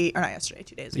that she or not yesterday,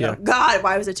 2 days ago. Yeah. God,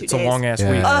 why was it 2 It's days? a long ass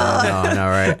Yeah, week. no, no,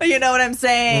 right. You know what I'm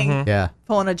saying? Mm-hmm. Yeah.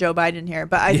 Pulling a Joe Biden here,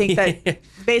 but I think that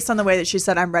based on the way that she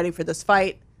said, "I'm ready for this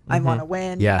fight. I want to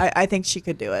win." Yeah. I think she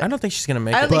could do it. I don't think she's gonna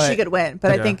make I it. don't think she But- could win,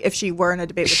 but Yeah. I think if she were in a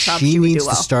debate with Trump, She she would needs do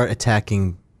well. to start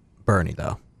attacking Bernie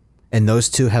though, and those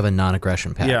two have a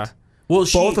non-aggression pact. Yeah. Well,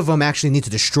 Both of them actually need to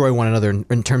destroy one another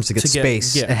in terms to get To get-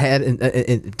 space yeah. ahead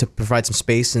and to provide some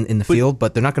space in the field,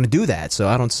 but they're not going to do that. So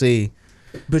I don't see.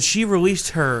 But she released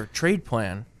her trade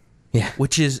plan Yeah.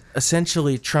 which is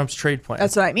essentially Trump's trade plan.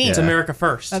 That's what I mean. It's America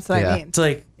first. That's what Yeah. I mean. It's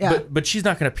like, Yeah. but she's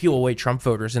not going to peel away Trump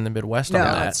voters in the Midwest on No,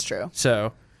 that. that's true.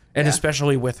 So, and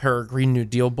especially with her Green New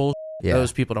Deal bull, Yeah.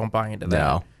 those people don't buy into that.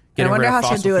 No. And I Getting wonder rid of how she'll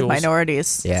fossil do with fuels.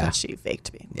 minorities Yeah. since she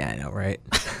faked me. Yeah, I know, right?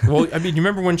 Well, I mean, you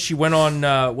remember when she went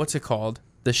on what's it called?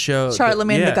 The show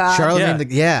Charlemagne the God. Charlemagne,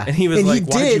 Yeah. And he was like, he "Why'd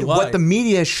did you lie?" what the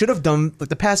media should have done like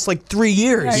the past 3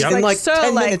 years Yeah, he's in like, like so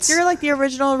 10 like minutes. you're like the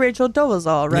original Rachel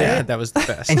Dolezal, right? Yeah, that was the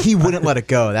best. And he wouldn't let it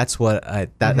go. That's what that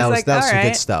was like, that was "All some right."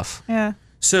 good stuff. Yeah.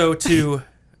 So to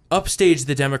upstage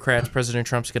the Democrats, President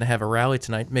Trump's going to have a rally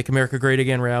tonight. Make America Great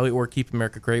Again rally or Keep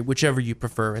America Great, whichever you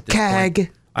prefer at this point.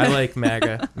 CAG. I like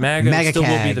MAGA. MAGA MAGA still will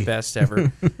be CAG. the best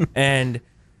ever. And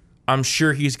I'm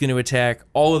sure he's going to attack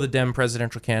all of the Dem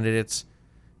presidential candidates.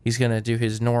 He's going to do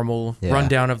his normal Yeah.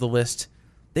 rundown of the list.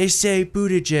 They say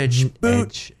Buttigieg,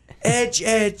 boot,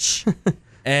 edge.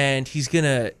 And he's going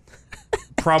to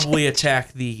probably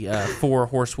attack the four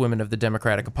horsewomen of the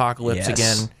Democratic apocalypse Yes.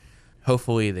 again.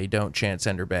 Hopefully they don't chant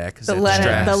 "Send her back" because The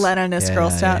Leninist Yeah, Girl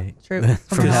Scout troop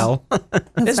From hell.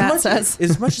 as Matt much, says.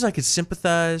 as much as I could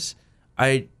sympathize,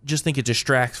 I just think it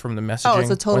distracts from the messaging Oh,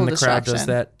 it's a total when the crowd does distraction.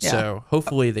 that. Yeah. So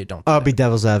hopefully they don't. Do I'll that. be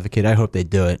devil's advocate. I hope they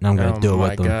do it, and I'm going to do it my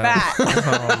with them. God. Matt.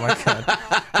 Oh my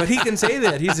god! But he can say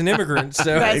that he's an immigrant,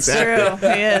 so That's true.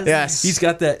 He is. Yes. he's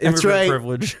got that That's immigrant right.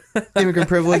 privilege. Immigrant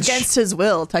privilege. Against his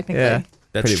will, technically. Yeah.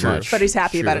 That's Pretty true. much. But he's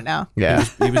happy about Sure. it now. Yeah.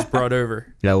 He was brought over.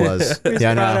 That was.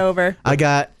 Yeah, I brought know. over. I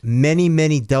got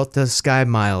many Delta Sky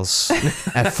miles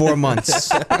at 4 months.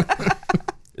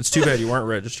 It's too bad you weren't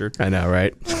registered. I know,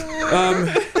 right?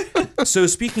 So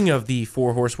speaking of the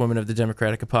four horsewomen of the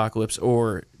Democratic apocalypse,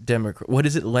 or what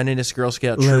is it? Leninist Girl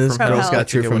Scout troop Let's from Girl hell. Scout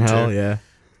That's a True good from one, hell, too. yeah.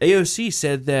 AOC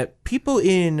said that people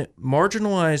in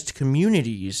marginalized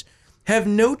communities have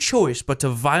no choice but to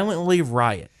violently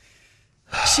riot.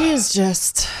 She is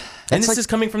just. And this is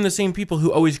coming from the same people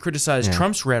who always criticize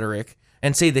Trump's rhetoric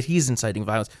and say that he's inciting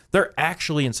violence. They're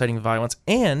actually inciting violence.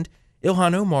 And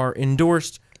Ilhan Omar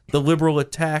endorsed the liberal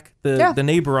attack, the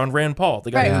neighbor on Rand Paul,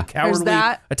 the guy Right. who There's cowardly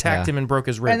that. attacked him and broke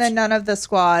his ribs. And then none of the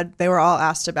squad, they were all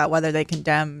asked about whether they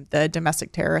condemn the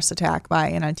domestic terrorist attack by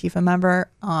an Antifa member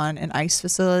on an ICE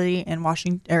facility in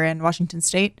Washington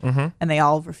State. Mm-hmm. And they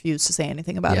all refused to say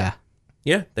anything about it.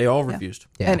 yeah, they all refused.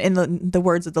 Yeah. And in the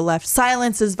words of the left,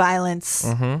 silence is violence.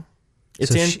 It's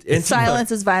So Antifa.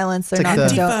 Silence is violence. They're like not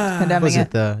the- condemning Was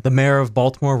it. it the mayor of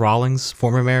Baltimore, Rawlings,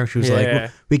 former mayor? She was like, Yeah. well,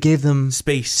 we gave them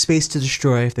Space. to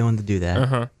destroy if they wanted to do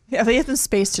that. Yeah, they have them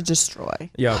space to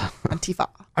destroy. Yeah. Antifa.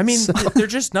 I mean, they're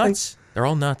just nuts. They're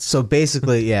all nuts. So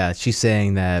basically, yeah, she's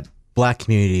saying that black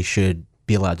communities should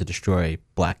be allowed to destroy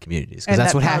black communities because And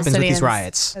that's that what happens with these Palestinians-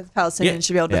 riots. that Palestinians Yeah.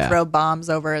 should be able to Yeah. throw bombs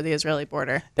over the Israeli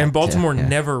border. And Baltimore yeah.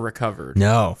 never recovered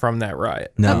No. from that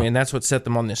riot. No. I mean, that's what set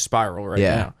them on this spiral right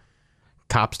Yeah. now.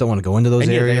 Cops don't want to go into those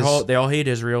And yeah, areas. they all hate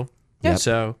Israel. Yep.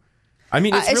 So, I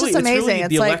mean, it's It's really just amazing. It's really the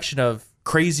It's like- election of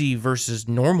crazy versus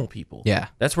normal people. Yeah.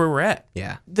 That's where we're at.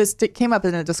 Yeah. This came up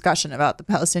in a discussion about the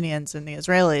Palestinians and the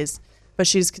Israelis, but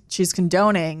she's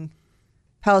condoning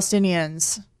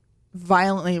Palestinians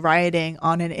violently rioting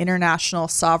on an international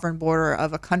sovereign border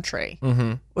of a country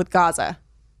with Gaza.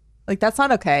 Like, that's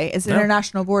not okay. It's an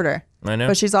international border. I know.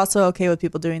 But she's also okay with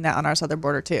people doing that on our southern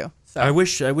border too. So I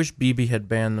wish Bibi had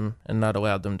banned them and not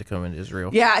allowed them to come into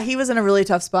Israel. yeah, he was in a really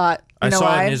tough spot. You I know saw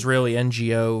why? an Israeli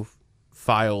NGO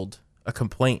filed a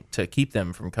complaint to keep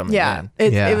them from coming Yeah,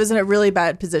 in. Yeah. it was in a really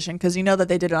bad position because you know that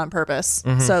they did it on purpose.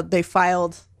 Mm-hmm. So they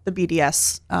filed the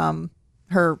BDS,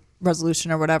 her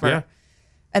resolution or whatever, Yeah.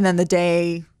 and then the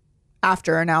day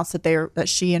after announced that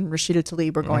she and Rashida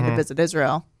Tlaib were Mm-hmm. going to visit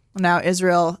Israel. Now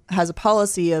Israel has a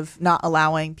policy of not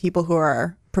allowing people who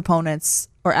are proponents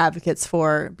or advocates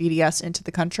for BDS into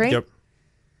the country. Yep.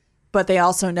 But they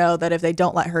also know that if they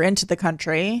don't let her into the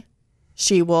country,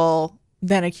 she will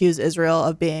then accuse Israel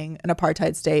of being an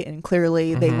apartheid state. And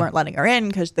clearly they weren't letting her in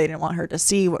because they didn't want her to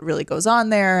see what really goes on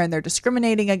there. And they're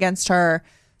discriminating against her.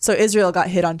 So Israel got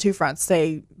hit on two fronts.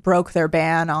 They broke their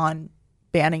ban on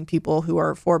banning people who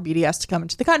are for BDS to come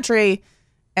into the country.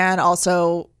 And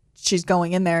also she's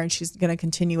going in there and she's going to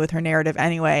continue with her narrative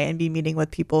anyway and be meeting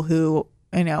with people who,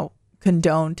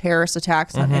 condone terrorist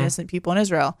attacks on innocent people in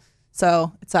Israel.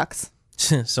 So it sucks.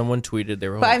 Someone tweeted they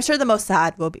were But like, I'm sure the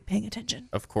Mossad will be paying attention.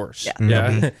 of course. Yeah.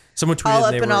 Yeah. Someone tweeted All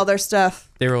up they in were, all their stuff.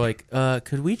 they were like,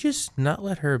 could we just not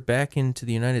let her back into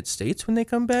the United States when they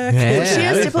come back? Yeah. She has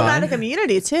that'd be diplomatic fine.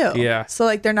 immunity too. Yeah. So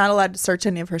like they're not allowed to search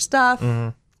any of her stuff.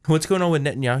 What's going on with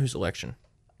Netanyahu's election?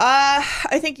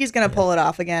 I think he's gonna pull it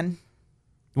off again.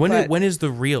 But- When is the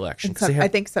re-election? 'Cause they have- I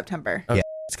think September.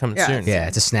 it's coming Yeah. soon. Yeah,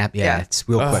 it's a snap. Yeah, Yeah. it's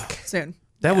real quick. Soon.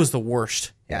 That was the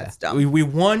worst. Yeah, it's dumb. We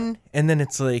won, and then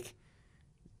it's like,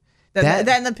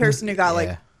 Then the person who got like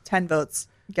yeah. 10 votes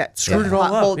get Screwed it all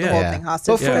up, hold the yeah. whole Yeah. thing hostage.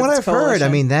 But from because what it's I've heard, I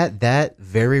coalition. mean that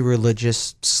very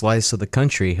religious slice of the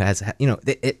country has,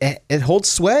 it holds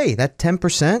sway. That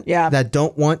 10%, Yeah. that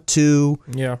don't want to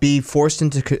Yeah. be forced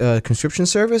into conscription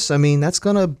service. I mean, that's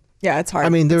gonna. yeah, it's hard. I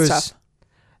mean, It's there's tough.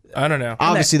 I don't know.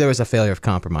 obviously there was a failure of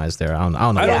compromise there. I don't know. I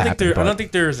what don't think happened, I don't but-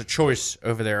 think there is a choice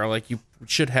over there. Like you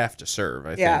should have to serve.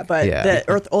 I Yeah, think. but Yeah.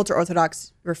 the ultra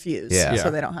orthodox refuse, Yeah. so Yeah.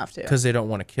 they don't have to. because they don't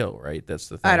want to kill. Right. That's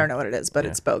the thing. I don't know what it is, but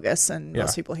it's bogus, and Yeah.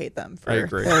 most people hate them for I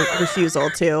agree. their refusal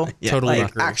to Totally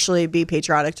like agree. actually be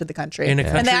patriotic to the country. In a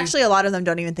And country- they actually, a lot of them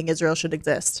don't even think Israel should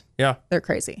exist. Yeah. They're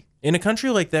crazy. In a country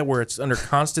like that where it's under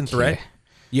constant threat,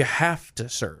 you have to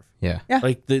serve. Yeah. Yeah.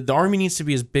 Like the army needs to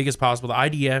be as big as possible. The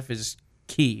IDF is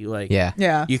key. Like Yeah.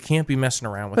 Yeah. you can't be messing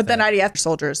around with But that. then IDF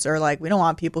soldiers are like, we don't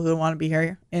want people who don't want to be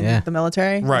here in Yeah. the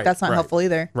military. Like, Right, that's not right. helpful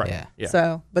either. right. Yeah. Yeah.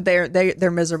 So, but they're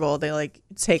miserable. They like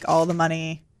take all the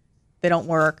money. They don't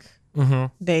work. Mm-hmm.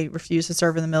 They refuse to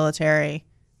serve in the military.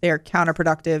 They are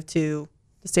counterproductive to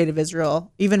the state of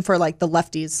Israel. Even for like the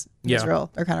lefties in Yeah.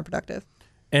 Israel, they're counterproductive.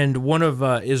 And one of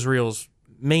Israel's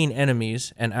main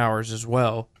enemies, and ours as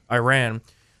well, Iran,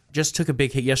 just took a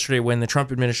big hit yesterday when the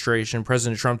Trump administration,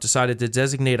 President Trump, decided to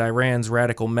designate Iran's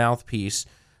radical mouthpiece,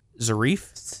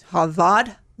 Zarif,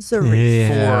 Havad Zarif.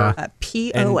 Yeah. and,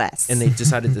 POS. and they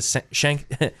decided to sanction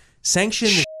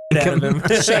the shit out of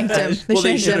him. Shanked him. They Well,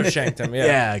 they shanked should him. have shanked him, yeah.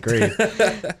 Yeah, agreed.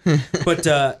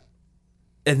 But,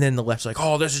 and then the left's like,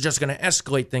 oh, this is just going to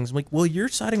escalate things. I'm like, well, you're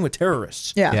siding with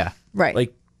terrorists. Yeah. Yeah. Right.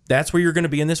 Like, that's where you're going to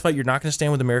be in this fight. You're not going to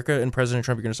stand with America and President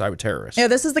Trump. You're going to side with terrorists. Yeah,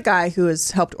 this is the guy who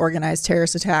has helped organize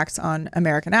terrorist attacks on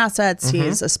American assets. Mm-hmm.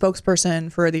 He's a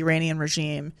spokesperson for the Iranian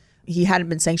regime. He hadn't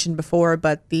been sanctioned before,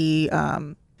 but the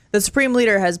supreme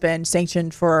leader has been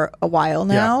sanctioned for a while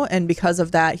now, and because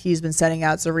of that, he's been sending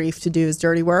out Zarif to do his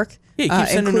dirty work. Yeah, he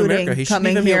keeps sending him to America. He shouldn't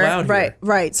even be allowed here. Right,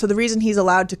 right. So the reason he's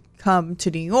allowed to come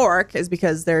to New York is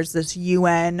because there's this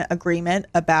UN agreement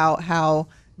about how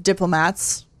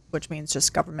diplomats, which means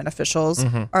just government officials,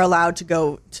 Mm-hmm. are allowed to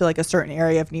go to like a certain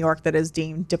area of New York that is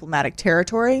deemed diplomatic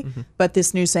territory. Mm-hmm. But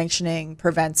this new sanctioning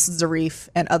prevents Zarif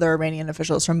and other Iranian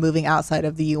officials from moving outside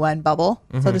of the UN bubble,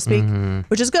 so to speak,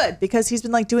 which is good because he's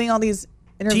been like doing all these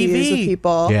interviews TV. with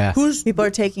people. Yeah. People are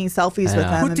taking selfies with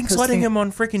him. Who and thinks letting posting- him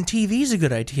on freaking TV is a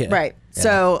good idea? Right.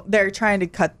 So they're trying to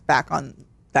cut back on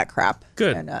that crap.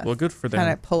 Good. And, Well, good for them.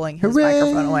 Kind of pulling his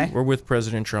microphone away. We're with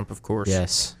President Trump, of course.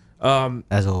 Yes.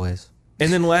 As always.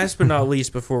 And then last but not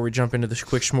least, before we jump into this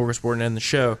quick smorgasbord and end the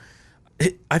show,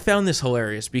 I found this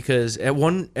hilarious because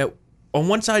on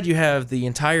one side you have the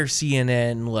entire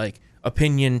CNN like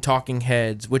opinion talking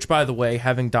heads, which by the way,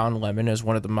 having Don Lemon as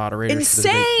one of the moderators for the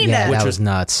debate, Insane! Yeah, Which that was was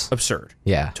nuts. absurd.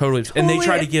 Yeah. Totally. And they Totally-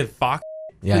 try to give Fox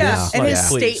Yeah. Yeah. no. And his yeah.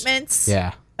 Please. statements.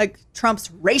 Yeah. Like Trump's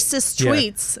racist Yeah.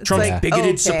 tweets. It's Trump's like, bigoted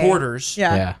okay. supporters.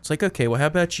 Yeah. Yeah. It's like, okay, well, how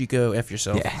about you go F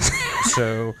yourself? Yeah.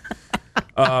 So,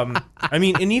 I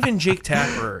mean, and even Jake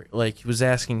Tapper, like, he was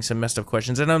asking some messed up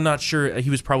questions, and I'm not sure he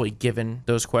was probably given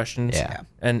those questions. Yeah.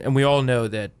 And we all know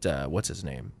that, what's his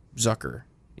name? Zucker.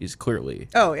 He's clearly.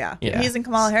 Oh, yeah. Yeah. He's in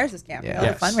Kamala Harris's camp. Yeah. He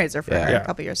held Yes. a fundraiser for Yeah. her Yeah. a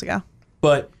couple years ago.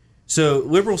 But so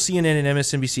liberal CNN and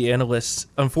MSNBC analysts,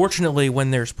 unfortunately,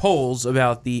 when there's polls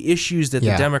about the issues that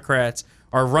Yeah. the Democrats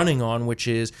are running on, which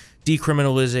is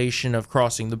decriminalization of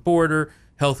crossing the border,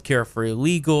 healthcare for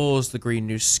illegals, the Green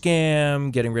New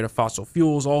Scam, getting rid of fossil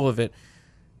fuels, all of it,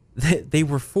 they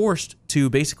were forced to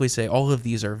basically say all of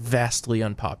these are vastly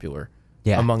unpopular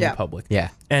Yeah. among Yeah. the public. Yeah.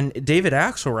 And David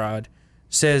Axelrod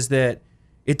says that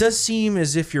it does seem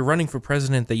as if you're running for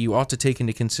president that you ought to take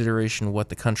into consideration what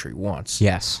the country wants.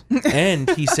 Yes. And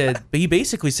he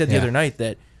basically said the Yeah. other night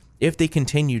that if they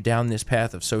continue down this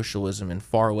path of socialism and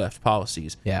far left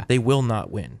policies, Yeah. they will not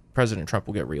win. President Trump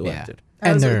will get reelected.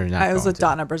 And was they're with, not I was going with to.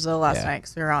 Donna Brazil last Yeah. night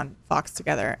because we were on Fox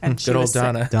together. And she Good old was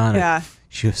saying- Donna. Donna. Yeah.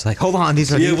 She was like, hold on,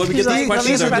 these are Yeah, let me get She's these like,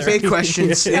 questions let me over get there. big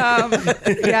questions. Yeah.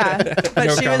 But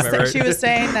No she comment, was right? she was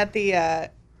saying that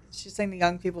she's saying the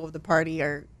young people of the party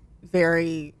are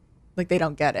very like they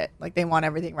don't get it. Like they want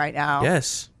everything right now.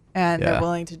 Yes. And Yeah. they're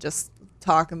willing to just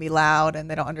talk and be loud and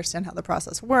they don't understand how the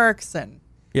process works and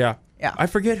Yeah. Yeah. I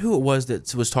forget who it was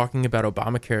that was talking about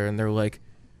Obamacare, and they're like,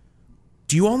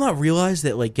 do you all not realize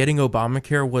that, like, getting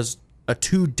Obamacare was a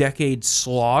 2-decade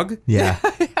slog? Yeah.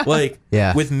 Like,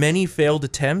 Yeah. with many failed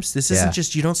attempts, this isn't Yeah.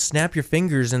 just you don't snap your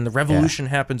fingers and the revolution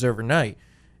happens overnight.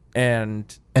 And,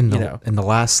 And you the, know, and the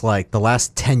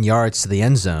last 10 yards to the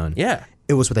end zone. yeah.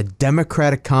 It was with a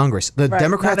Democratic Congress. The Right,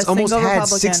 Democrats not a almost single had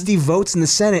Republican. 60 votes in the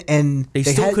Senate, and They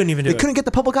still couldn't even do They it. couldn't get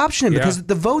the public option in Yeah. because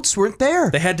the votes weren't there.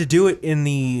 They had to do it in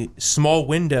the small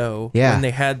window Yeah. when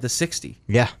they had the 60.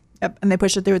 Yeah. Yep, and they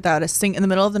pushed it through without in the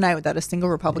middle of the night without a single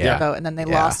Republican Yeah. vote, and then they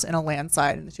Yeah. lost in a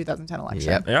landslide in the 2010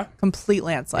 election. Yep. Yeah. Complete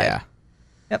landslide. Yeah.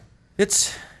 Yep.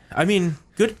 It's, I mean,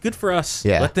 good for us.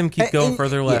 Yeah. Let them keep going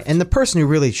further left. Yeah, and the person who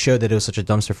really showed that it was such a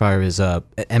dumpster fire is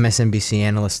MSNBC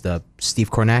analyst Steve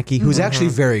Kornacki, who's actually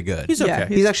very good. He's okay. Yeah,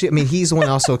 He's actually, I mean, he's the one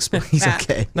also he's Matt.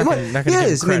 okay. Not gonna He give him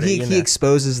is. I mean, credit, he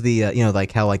exposes the,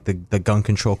 like how like the gun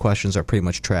control questions are pretty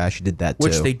much trash. He did that too.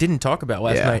 Which they didn't talk about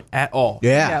last Yeah. night at all.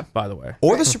 Yeah. Yeah. By the way.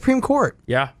 Or the Supreme Court.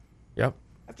 Yeah. Yep.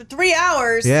 After 3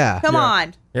 hours. Yeah. Come Yeah.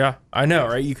 on. Yeah. I know,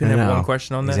 right? You couldn't I have know. one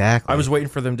question on that. Exactly. I was waiting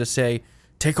for them to say,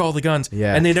 take all the guns.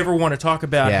 Yeah. And they never want to talk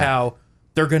about Yeah. how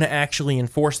they're going to actually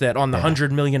enforce that on the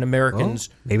 100 million Americans.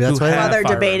 Well, maybe that's who why have While they're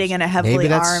firearms. debating in a heavily Maybe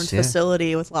that's- armed yeah.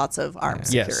 facility with lots of armed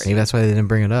Yes. security. Maybe that's why they didn't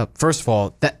bring it up. First of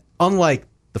all, that unlike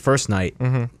the first night,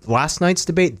 Mm-hmm. last night's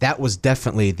debate, that was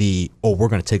definitely the we're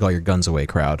going to take all your guns away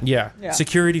crowd. Yeah. Yeah.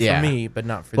 Security Yeah. for me, but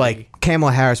not for Like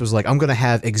Kamala Harris was like, I'm going to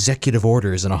have executive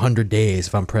orders in 100 days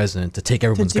if I'm president to take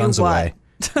everyone's do guns what? away.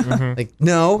 Like,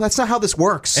 no, that's not how this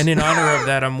works. And in honor of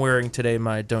that, I'm wearing today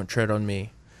my "Don't Tread on Me"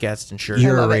 Gadsden shirt.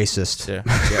 you're a love it. racist. Yeah.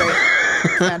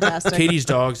 Fantastic. Katie's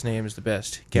dog's name is the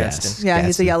best. Gadsden. Yes. Yeah,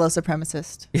 he's a Gadsden. yellow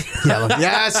supremacist. Yellow.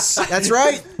 Yes, that's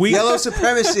right. Yellow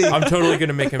supremacy. I'm totally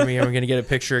gonna make him. I'm gonna get a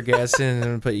picture of Gadsden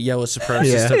and put yellow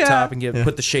supremacist Yeah. up Yeah. top and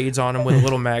put the shades on him with a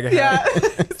little MAGA hat. Yeah.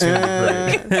 It's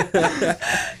gonna be great.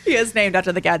 He is named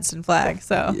after the Gadsden flag.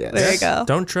 So Yes. there you go.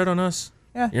 Don't tread on us.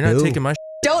 Yeah. You're not No. taking my.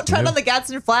 Don't tread on the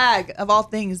Gadsden flag, of all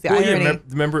things. The Well, yeah, irony.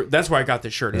 remember that's why I got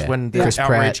this shirt. Is Yeah. when the Chris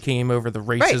outrage Pratt. came over the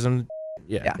racism.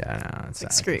 Yeah. Yeah. Yeah, no, it's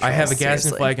not. Screw you I have a guys, Gadsden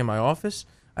seriously. flag in my office.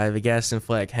 I have a Gadsden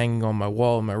flag hanging on my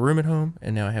wall in my room at home,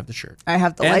 and now I have the shirt. I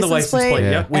have the And license plate, Yeah.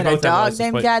 Yep, we and a both have the dog license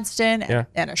named plate. Gadsden, Yeah.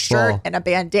 and a shirt, Well- and a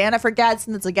bandana for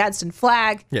Gadsden that's a Gadsden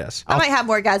flag. Yes. I might have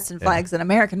more Gadsden flags than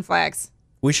American flags.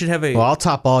 We should have a. Well, I'll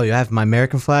top all you. I have my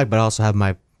American flag, but I also have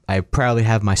I proudly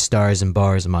have my stars and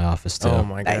bars in my office too. Oh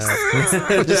my Nice.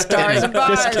 god. Stars and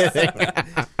bars.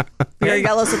 You're a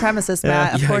yellow supremacist,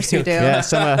 Matt. Of Yeah, course you do.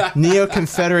 Yes, I'm a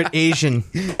neo-Confederate Asian.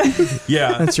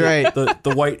 Yeah. That's right.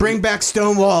 The white. Bring back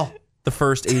Stonewall. the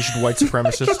first Asian white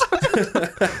supremacist.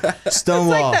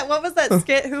 Stonewall. Like that. What was that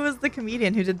skit? Who was the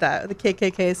comedian who did that? The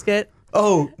KKK skit?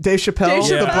 Oh, Dave Chappelle, Dave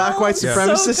the Chappelle. black white Yeah.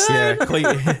 supremacist. So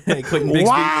good. Yeah, Clayton Bigsby.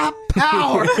 Wow,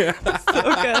 power.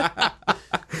 So good.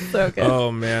 So good.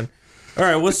 Oh man. All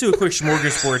right, let's do a quick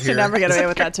smorgasbord here. Should never get away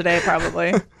with that today,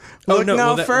 probably. Look no, no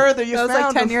well, that- further. You That was like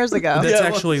found 10 him. years ago. That's Yeah.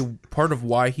 actually part of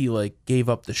why he like gave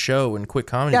up the show and quit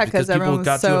comedy Yeah, because 'cause people everyone was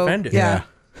got too so- offended. yeah.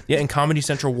 Yeah, and Comedy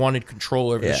Central wanted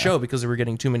control over Yeah. the show because they were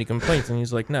getting too many complaints, and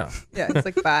he's like, no. Yeah, it's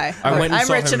like, bye. I went and I'm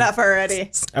saw rich him- enough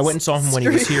already. I went and saw him when he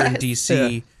was Screw here in you guys.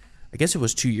 DC. I guess it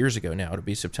was 2 years ago now. It'll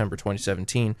be September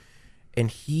 2017. And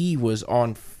he was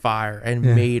on fire and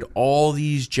made all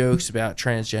these jokes about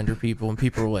transgender people, and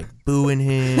people were like booing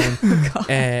him.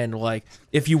 And like,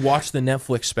 if you watch the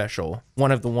Netflix special,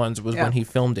 one of the ones was Yeah. when he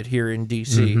filmed it here in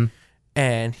DC,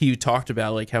 and he talked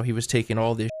about like how he was taking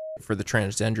all this for the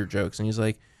transgender jokes, and he's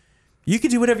like, "You can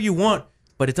do whatever you want,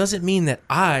 but it doesn't mean that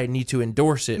I need to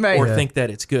endorse it Right. or Yeah. think that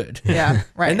it's good." Yeah,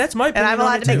 right. And that's my And opinion I'm on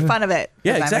allowed it, to make too. fun of it.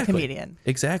 Yeah, 'cause exactly. I'm a comedian.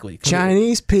 Exactly.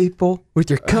 Chinese people with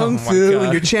your kung Oh, my fu God.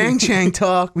 and your Chang Chang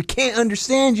talk. We can't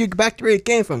understand you. Go back to where you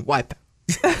came from. Wipe.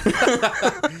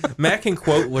 Matt can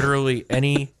quote literally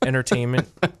any entertainment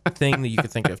thing that you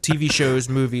could think of. TV shows,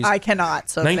 movies. I cannot.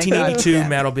 So thank God you 1982, can.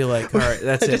 Matt will be like, all right,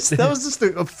 that's it. That was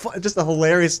just a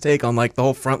hilarious take on like the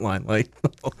whole front line, like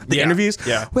the Yeah, interviews.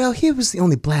 yeah. Well, he was the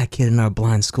only black kid in our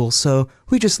blind school, so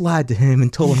we just lied to him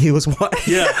and told him he was white.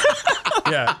 Yeah.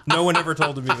 Yeah. No one ever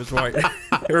told him he was white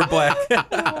or black. Oh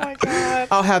my God.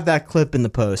 I'll have that clip in the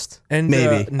post. And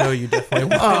maybe. no, you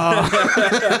definitely won't.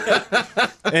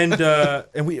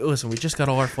 And we listen. We just got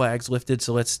all our flags lifted,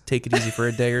 so let's take it easy for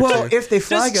a day or Well, two. if they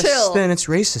flag us, chill. then it's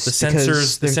racist. The censors-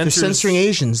 because the they're censors- censoring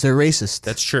Asians. They're racist.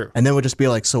 That's true. And then we'll just be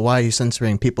like, so why are you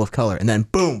censoring people of color? And then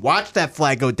boom, watch that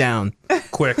flag go down.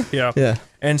 Quick, yeah. Yeah.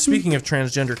 And speaking of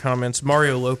transgender comments,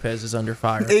 Mario Lopez is under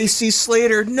fire AC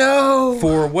Slater, no.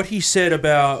 for what he said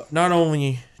about not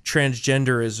only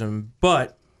transgenderism,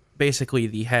 but basically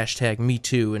the hashtag Me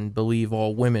Too and Believe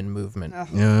All Women movement.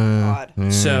 God.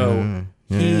 So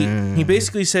he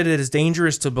basically said it is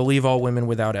dangerous to believe all women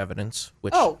without evidence,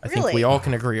 which Oh, I think really? we all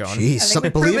can agree on. Jeez, I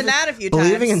think we've proven that a few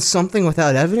Believing in times. something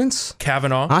without evidence?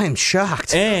 Kavanaugh I am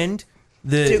shocked. and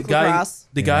the Duke guy, lacrosse.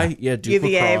 Duke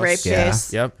UVA lacrosse. rape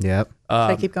case. Yep. Yep. Should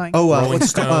I keep going? Oh, Rolling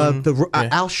what's it called? Stone. Yeah.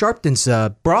 Al Sharpton's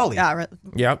Brawley. yeah. Right.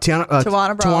 Yep.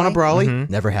 Tawana Brawley. Brawley.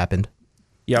 Never happened.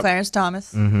 Yep. Clarence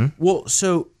Thomas. Well,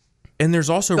 so And there's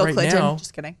also Bill right Clinton. now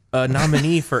Just kidding. a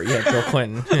nominee for Bill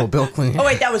Clinton. Oh, Bill Clinton. Oh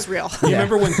wait, that was real. You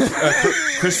remember when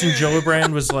Kristen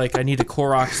Gillibrand was like, "I need to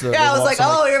Clorox the." Yeah, I was walls?" like, I'm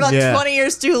oh, you're about Yeah. 20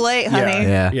 years too late, honey.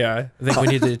 Yeah. I think we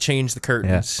need to change the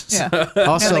curtains. Yeah.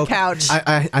 Also, And the couch.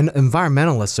 I know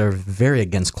environmentalists are very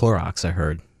against Clorox. I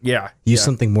heard. Yeah. Use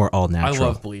something more all I natural.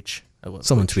 love bleach. I love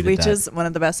Someone bleach. tweeted Bleach that. is one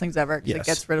of the best things ever because Yes. it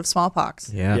gets rid of smallpox.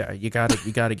 Yeah. Yeah, you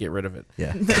gotta get rid of it.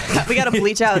 Yeah. We got to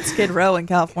bleach out Skid Row in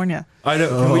California. I know.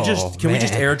 Can we just man.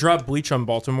 airdrop bleach on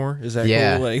Baltimore? Is that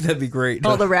Yeah. cool? Like that'd be great.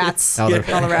 All the rats. All the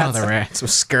rats. rats. It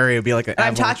was scary. It'd be like an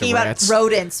I'm avalanche talking of about rats.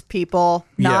 rodents, people,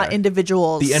 not Yeah.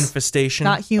 individuals. the infestation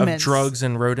Not of humans. drugs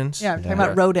and rodents. Yeah, I'm talking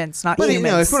about rodents, not But humans.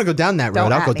 you know, if you want to go down that road,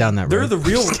 Don't I'll at go me. down that road. They're the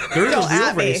real Don't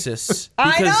at me. racists.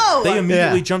 I Because know. they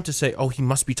immediately Yeah. jump to say, "Oh, he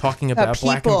must be talking About about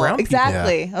black and brown people."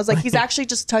 exactly. I was like, he's actually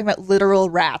just talking about literal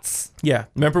rats. Yeah.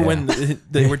 Remember when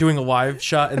they were doing a live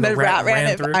shot and And the then rat ran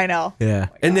ran through? I know. Yeah.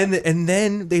 And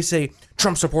then they say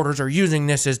Trump supporters are using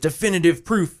this as definitive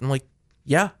proof. I'm like,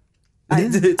 yeah,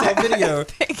 it's all video.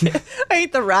 I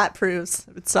think the rat proves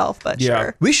itself, but Yeah.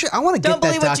 sure. We should. I want to get Don't that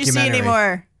believe what you see documentary.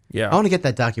 anymore. Yeah. I want to get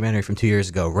that documentary from 2 years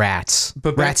ago. Rats.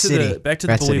 But back Rat to City. the back to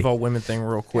Rat the believe City. all women thing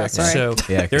real quick. sorry. So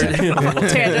Yeah, there- exactly. Tangent we're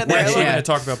there. actually Yeah. going to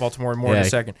talk about Baltimore more in Yeah. a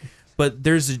second. But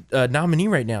there's a nominee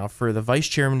right now for the vice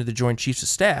chairman of the Joint Chiefs of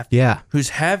Staff. Yeah. Who's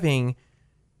having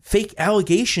fake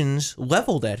allegations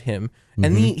leveled at him,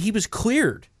 and he was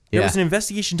cleared. There Yeah. was an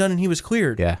investigation done, and he was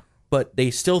cleared. Yeah. But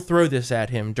they still throw this at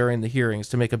him during the hearings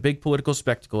to make a big political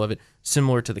spectacle of it,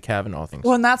 similar to the Kavanaugh things.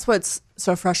 Well, and that's what's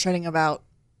so frustrating about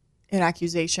an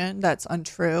accusation that's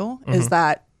untrue is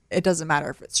that it doesn't matter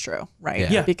if it's true,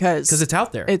 right? Yeah. Because it's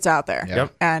out there. It's out there.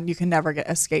 Yep. And you can never get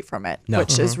escape from it, No.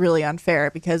 which is really unfair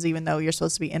because even though you're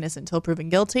supposed to be innocent until proven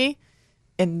guilty,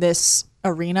 in this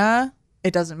arena,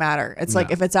 it doesn't matter. It's like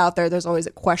if it's out there, there's always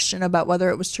a question about whether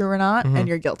it was true or not, and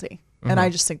you're guilty. And I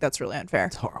just think that's really unfair.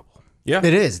 It's Horrible. Yeah.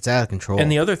 It is. It's out of control.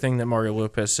 And the other thing that Mario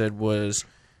Lopez said was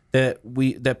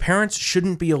that parents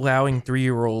shouldn't be allowing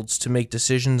 3-year-olds to make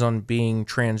decisions on being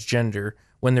transgender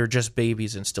when they're just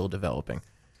babies and still developing.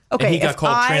 Okay, And he got if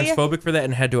called I- transphobic for that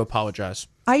and had to apologize.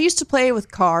 I used to play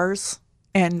with cars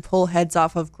and pull heads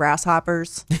off of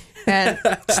grasshoppers and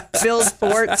build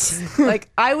forts. Like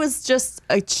I was just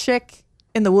a chick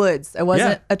in the woods. I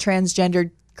wasn't Yeah. a transgendered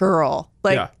girl.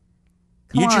 Like Yeah.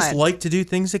 You come just on. like to do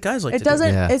things that guys like it to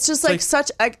doesn't. Yeah. It's just like, like- such.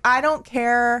 I don't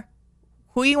care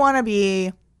who you want to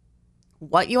be,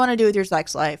 what you want to do with your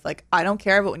sex life. Like I don't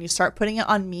care. But when you start putting it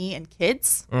on me and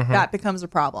kids, that becomes a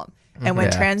problem. And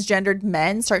when Yeah. transgendered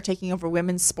men start taking over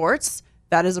women's sports,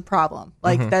 that is a problem.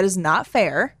 Like that is not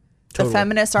fair. Totally. The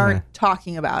feminists aren't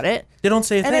talking about it. They don't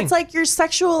say a And thing. it's like you're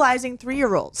sexualizing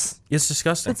 3-year-olds. It's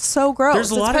disgusting. It's so gross.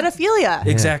 There's a It's lot of- pedophilia.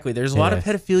 Exactly. There's a lot of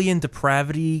Yeah. pedophilia and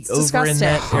depravity over in disgusting.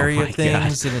 that area Oh of my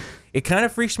things, and it kind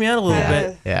of freaks me out a little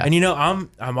bit. Yeah. And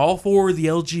I'm all for the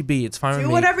LGB. It's fine with Do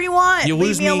me. whatever you want. You Leave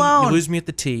lose me alone. You lose me at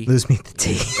the T. Lose me at the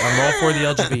tea. I'm all for the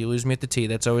LGB. You lose me at the T.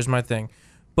 That's always my thing.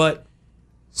 But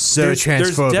So there's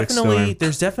transphobic. Storm.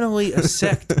 there's definitely a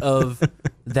sect of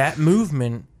that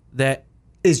movement that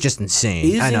is just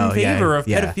insane. is I know. in favor yeah, of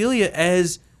yeah, pedophilia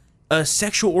as a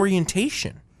sexual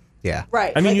orientation. Yeah.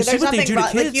 Right. I mean, you see there's what they nothing do to wrong-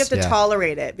 Like, kids. you have to Yeah.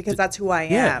 tolerate it because that's who I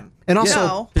Yeah. am. And also,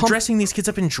 No. They're pump- dressing these kids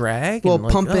up in drag. Well, and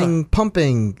like,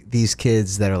 pumping these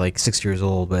kids that are like 6 years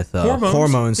old with Hormones.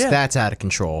 hormones, Yeah. that's out of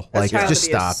control. Like, child just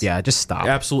abuse. stop. Yeah, just stop.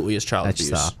 absolutely is child That's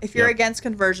abuse. stop. If you're Yep. against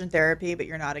conversion therapy, but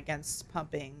you're not against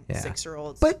pumping Yeah.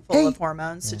 6-year-olds But, full hey- of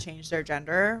hormones to change their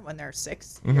gender when they're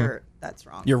 6, that's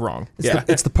wrong. You're wrong. It's, Yeah.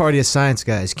 it's the party of science,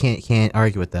 guys. Can't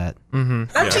argue with that.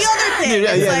 That's the other thing.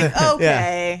 It's like,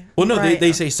 okay. Well, no, right.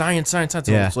 they say science.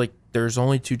 Yeah. It's like there's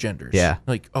only 2 genders. Yeah.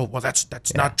 Like, oh, well, that's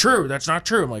not true. That's not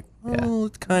true. I'm like, well,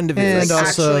 it kind of And is.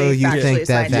 also, you factually think that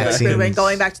scientific vaccines- proven,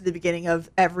 going back to the beginning of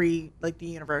every, like, the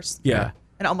universe. Yeah.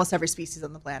 And almost every species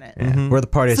on the planet. We're the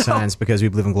party of science because we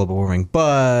believe in global warming,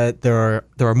 but there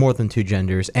are more than 2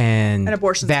 genders, and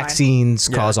abortion's fine. vaccines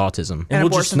cause autism. And we'll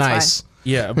just abortion's nice.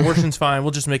 Yeah, abortion's fine.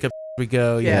 We'll just make up we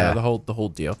go. Yeah. The whole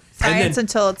deal. Science and then,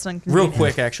 until it's real inconvenient.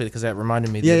 quick, actually, because that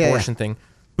reminded me of the Yeah, yeah, abortion thing.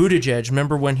 Buttigieg,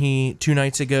 remember when he 2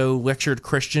 nights ago lectured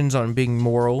Christians on being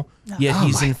moral, yet Oh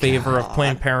he's my in favor of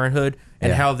Planned Parenthood and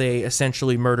Yeah. how they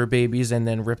essentially murder babies and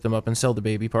then rip them up and sell the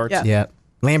baby parts? Yeah. Yeah,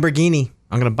 Lamborghini.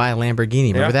 I'm gonna buy a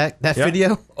Lamborghini. Remember that Yeah.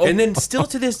 video? And then still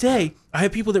to this day, I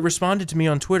have people that responded to me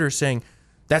on Twitter saying,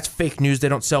 that's fake news. They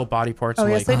don't sell body parts. Oh, I'm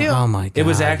yes, like, they do. Oh my god! It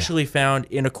was actually found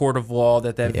in a court of law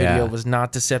that Yeah. video was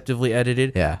not deceptively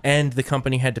edited. Yeah. And the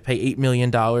company had to pay $8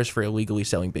 million for illegally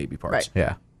selling baby parts.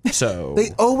 Yeah. So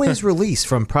They always release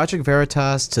from Project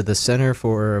Veritas to the Center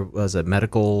for was it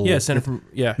medical yeah, Center from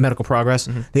medical progress.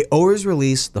 They always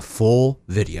release the full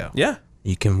video. yeah.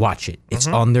 You can watch it. It's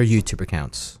on their YouTube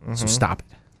accounts. So stop it.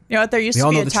 You know what? There used We to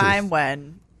all be know a the time truth.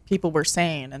 when people were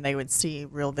sane and they would see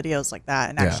real videos like that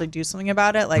and Yeah. actually do something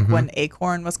about it. Like when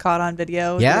Acorn was caught on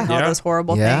video Yeah. doing all Yeah. those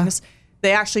horrible Yeah. things.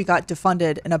 They actually got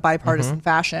defunded in a bipartisan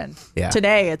fashion. Yeah.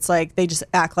 Today, it's like they just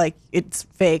act like it's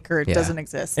fake or it Yeah. doesn't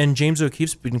exist. And James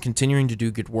O'Keefe's been continuing to do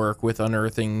good work with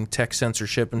unearthing tech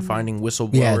censorship and finding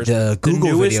whistleblowers. Yeah, the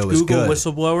Google newest video was Google good.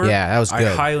 whistleblower. Yeah, that was I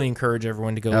good. highly encourage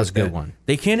everyone to go. That was look a good at. one.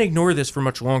 They can't ignore this for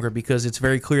much longer because it's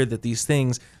very clear that these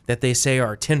things that they say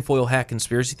are tinfoil hat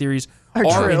conspiracy theories Are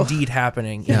are true. indeed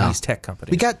happening in Yeah. these tech companies.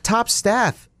 We got top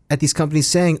staff at these companies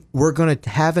saying we're going to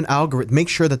have an algorithm, make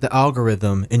sure that the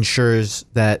algorithm ensures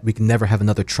that we can never have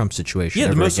another Trump situation. Yeah,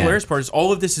 the ever most again. hilarious part is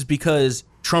all of this is because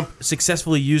Trump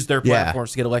successfully used their Yeah.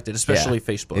 platforms to get elected, especially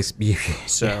Facebook.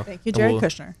 So Thank you, Jared we'll-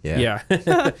 Kushner. Yeah.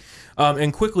 Yeah.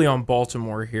 And quickly on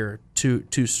Baltimore here,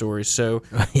 two stories. So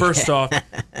first off,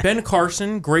 Ben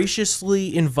Carson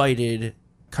graciously invited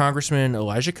Congressman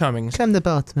Elijah Cummings. Come to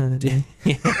Baltimore.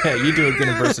 Yeah, you do a good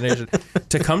impersonation.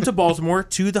 To come to Baltimore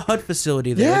to the HUD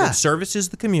facility there Yeah. that services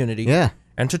the community. Yeah.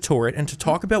 And to tour it and to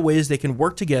talk about ways they can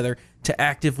work together to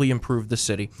actively improve the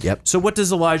city. Yep. So what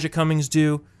does Elijah Cummings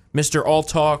do? Mr. All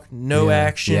Talk, no Yeah,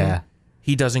 action. yeah.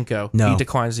 He doesn't go. No. He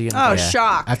declines the Oh, invite.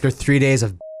 shock. After 3 days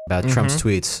of about Trump's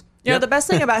tweets. You know, the best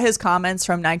thing about his comments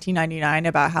from 1999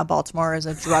 about how Baltimore is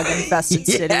a drug-infested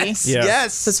city, Yeah.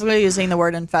 Yes. specifically using the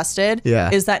word infested,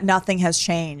 Yeah. is that nothing has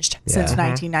changed since Yeah.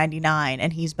 1999,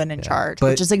 and he's been in charge,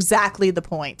 But- which is exactly the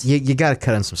point. You got to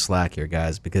cut him some slack here,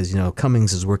 guys, because,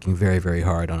 Cummings is working very, very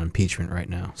hard on impeachment right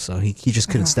now. So he just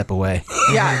couldn't step away.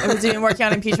 Yeah, it was been working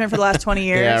on impeachment for the last 20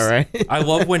 years. I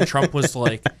love when Trump was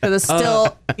like, It was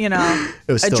still, It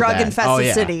was a still drug-infested bad. Oh,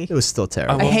 yeah. city. It was still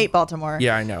terrible. I hate Baltimore.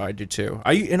 yeah, I know, I do too.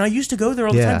 I used to go there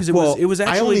all the time because it was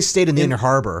actually. I only stayed in the Inner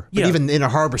Harbor, but Yeah. even the Inner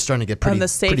Harbor's starting to get pretty, the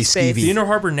safe pretty space. skeevy. The Inner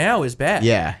Harbor now is bad.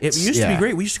 Yeah, It used to be yeah.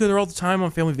 great. We used to go there all the time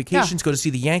on family vacations, go to see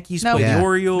the Yankees, Nope. play Yeah. the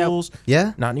Orioles.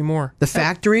 Yeah. Not anymore. The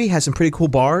factory has some pretty cool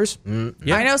bars.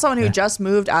 Yeah. I know someone who just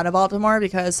moved out of Baltimore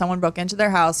because someone broke into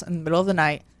their house in the middle of the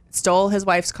night, stole his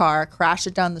wife's car, crashed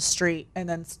it down the street, and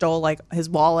then stole like his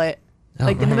wallet.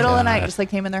 Like in the middle of the night, just like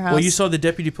came in their house. Well, you saw the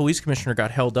deputy police commissioner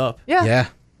got held up. Yeah. Yeah.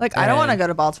 Like I don't want to And- go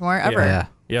to Baltimore ever. Yeah.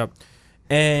 Yep.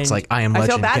 And It's like I Am I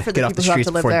Legend. feel bad get, for the get off people the who have streets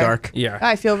to live before there. dark. yeah.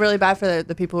 I feel really bad for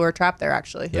the people who are trapped there.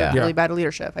 Actually, Yeah. really Yeah. bad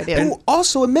leadership. I do. Who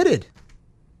also admitted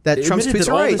that Trump's Admitted tweets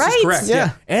that are all right. this Right. is correct. Yeah.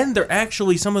 And they're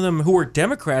actually, some of them who are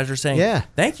Democrats are saying, Yeah.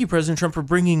 thank you, President Trump, for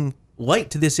bringing light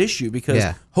to this issue because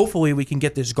Yeah. hopefully we can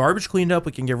get this garbage cleaned up,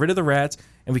 we can get rid of the rats,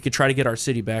 and we could try to get our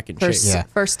city back in First, shape. Yeah.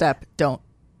 first step: don't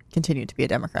continue to be a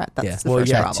Democrat. That's Yeah. the Well,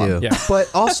 first yeah, problem. too. Yeah. But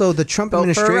also the Trump Vote for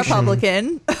a administration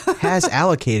Republican. has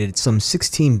allocated some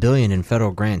 $16 billion in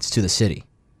federal grants to the city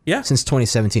Yeah. since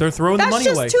 2017. They're throwing the That's money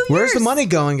just away. 2 years. Where's the money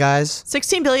going, guys?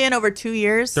 16 billion over 2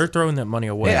 years. They're throwing that money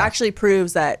away. It actually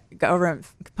proves that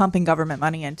pumping government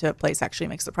money into a place actually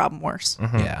makes the problem worse.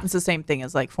 Yeah. It's the same thing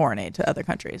as like foreign aid to other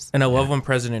countries. And I love when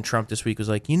President Trump this week was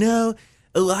like,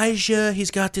 Elijah,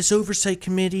 he's got this oversight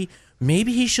committee.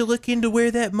 Maybe he should look into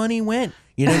where that money went.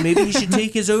 Maybe he should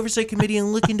take his oversight committee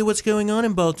and look into what's going on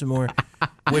in Baltimore,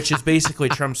 which is basically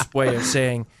Trump's way of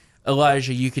saying,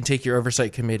 Elijah, you can take your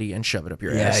oversight committee and shove it up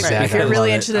your Yeah, ass. exactly. Right. If you're I really love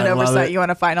it. interested in I love oversight, it. you want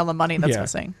to find all the money that's Yeah.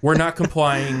 missing. We're not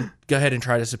complying. Go ahead and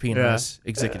try to subpoena us.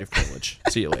 Executive privilege.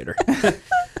 See you later.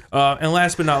 And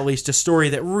last but not least, a story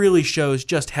that really shows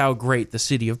just how great the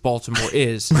city of Baltimore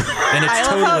is. And it's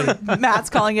I love totally how Matt's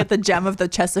calling it the gem of the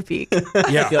Chesapeake.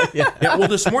 yeah. Well,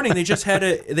 this morning they just had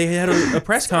a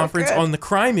press conference on the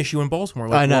crime issue in Baltimore.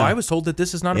 Like, I know. Well, I was told that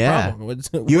this is not a Yeah. problem. What's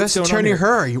U.S. going on Attorney here?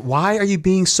 Hur, why are you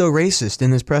being so racist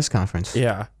in this press conference?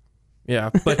 Yeah.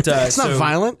 Yeah, but It's not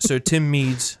violent. So Tim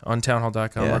Meads on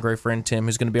townhall.com, Yeah. our great friend Tim,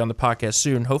 who's going to be on the podcast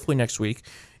soon, hopefully next week,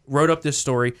 wrote up this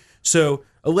story. So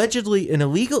allegedly an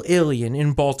illegal alien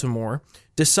in Baltimore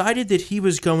decided that he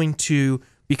was going to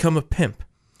become a pimp.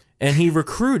 And he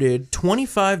recruited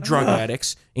 25 drug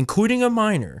addicts, including a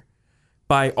minor,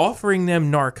 by offering them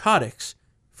narcotics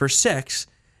for sex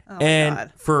and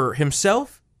God. for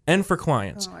himself and for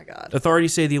clients. Oh my God.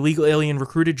 Authorities say the illegal alien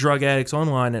recruited drug addicts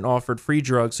online and offered free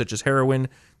drugs such as heroin,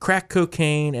 crack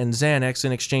cocaine, and Xanax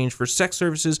in exchange for sex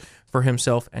services for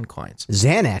himself and clients.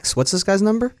 Xanax, what's this guy's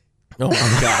number? Oh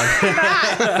my God.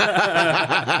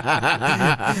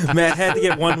 Matt had to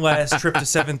get one last trip to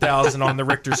 7,000 on the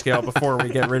Richter scale before we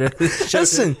get rid of this show.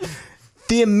 Listen,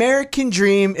 the American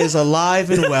dream is alive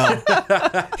and well.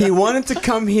 He wanted to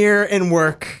come here and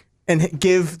work and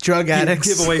give drug addicts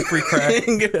Give away free crack.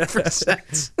 and give free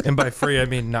sex. And by free, I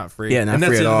mean not free. Yeah, not and that's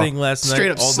free at the all. other thing last night.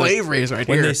 Straight up all the- slavery is right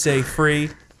when here. they say free,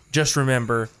 just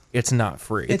remember it's not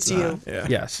free. It's you.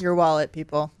 Yes. Your wallet,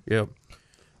 people. Yep.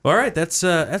 All right, that's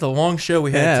a long show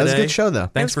we had Yeah, today. it was a good show, though.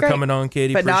 Thanks It was for great. coming on,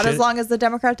 Katie. But not Appreciate as it. long as the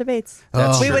Democrat debates.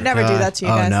 That's we true. would never do that to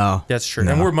you guys. Oh, no. That's true.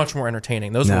 No. And we're much more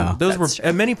entertaining. Those No. were That's true.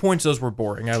 at many points those were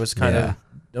boring. I was kind Yeah. of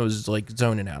I was like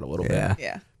zoning out a little Yeah. bit.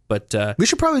 Yeah. But We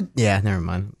should probably. Yeah, never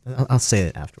mind. I'll say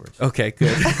it afterwards. okay, good.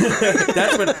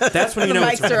 that's when you know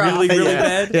it's mics are really off. really Yeah.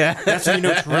 bad. Yeah. That's when you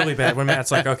know it's really bad. When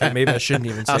Matt's like, okay, maybe I shouldn't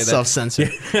even say I'll that. self-censor.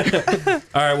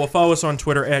 All right, well, follow us on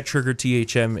Twitter at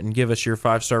TriggerTHM and give us your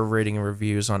 5-star rating and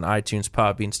reviews on iTunes,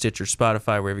 Podbean, Stitcher,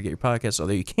 Spotify, wherever you get your podcasts.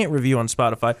 Although you can't review on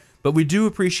Spotify, but we do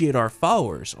appreciate our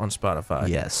followers on Spotify.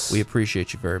 Yes. We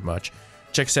appreciate you very much.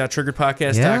 Check us out,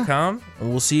 triggeredpodcast.com, and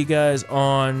we'll see you guys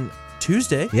on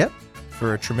Tuesday Yep.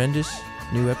 for a tremendous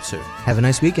new episode. Have a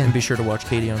nice weekend. And be sure to watch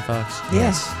Katie on Fox.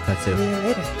 Yes, that too. See you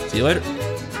later. See you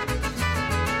later.